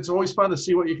go. It's always fun to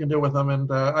see what you can do with them,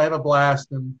 and I have a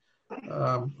blast. And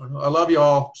I love you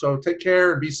all. So take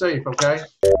care and be safe. Okay.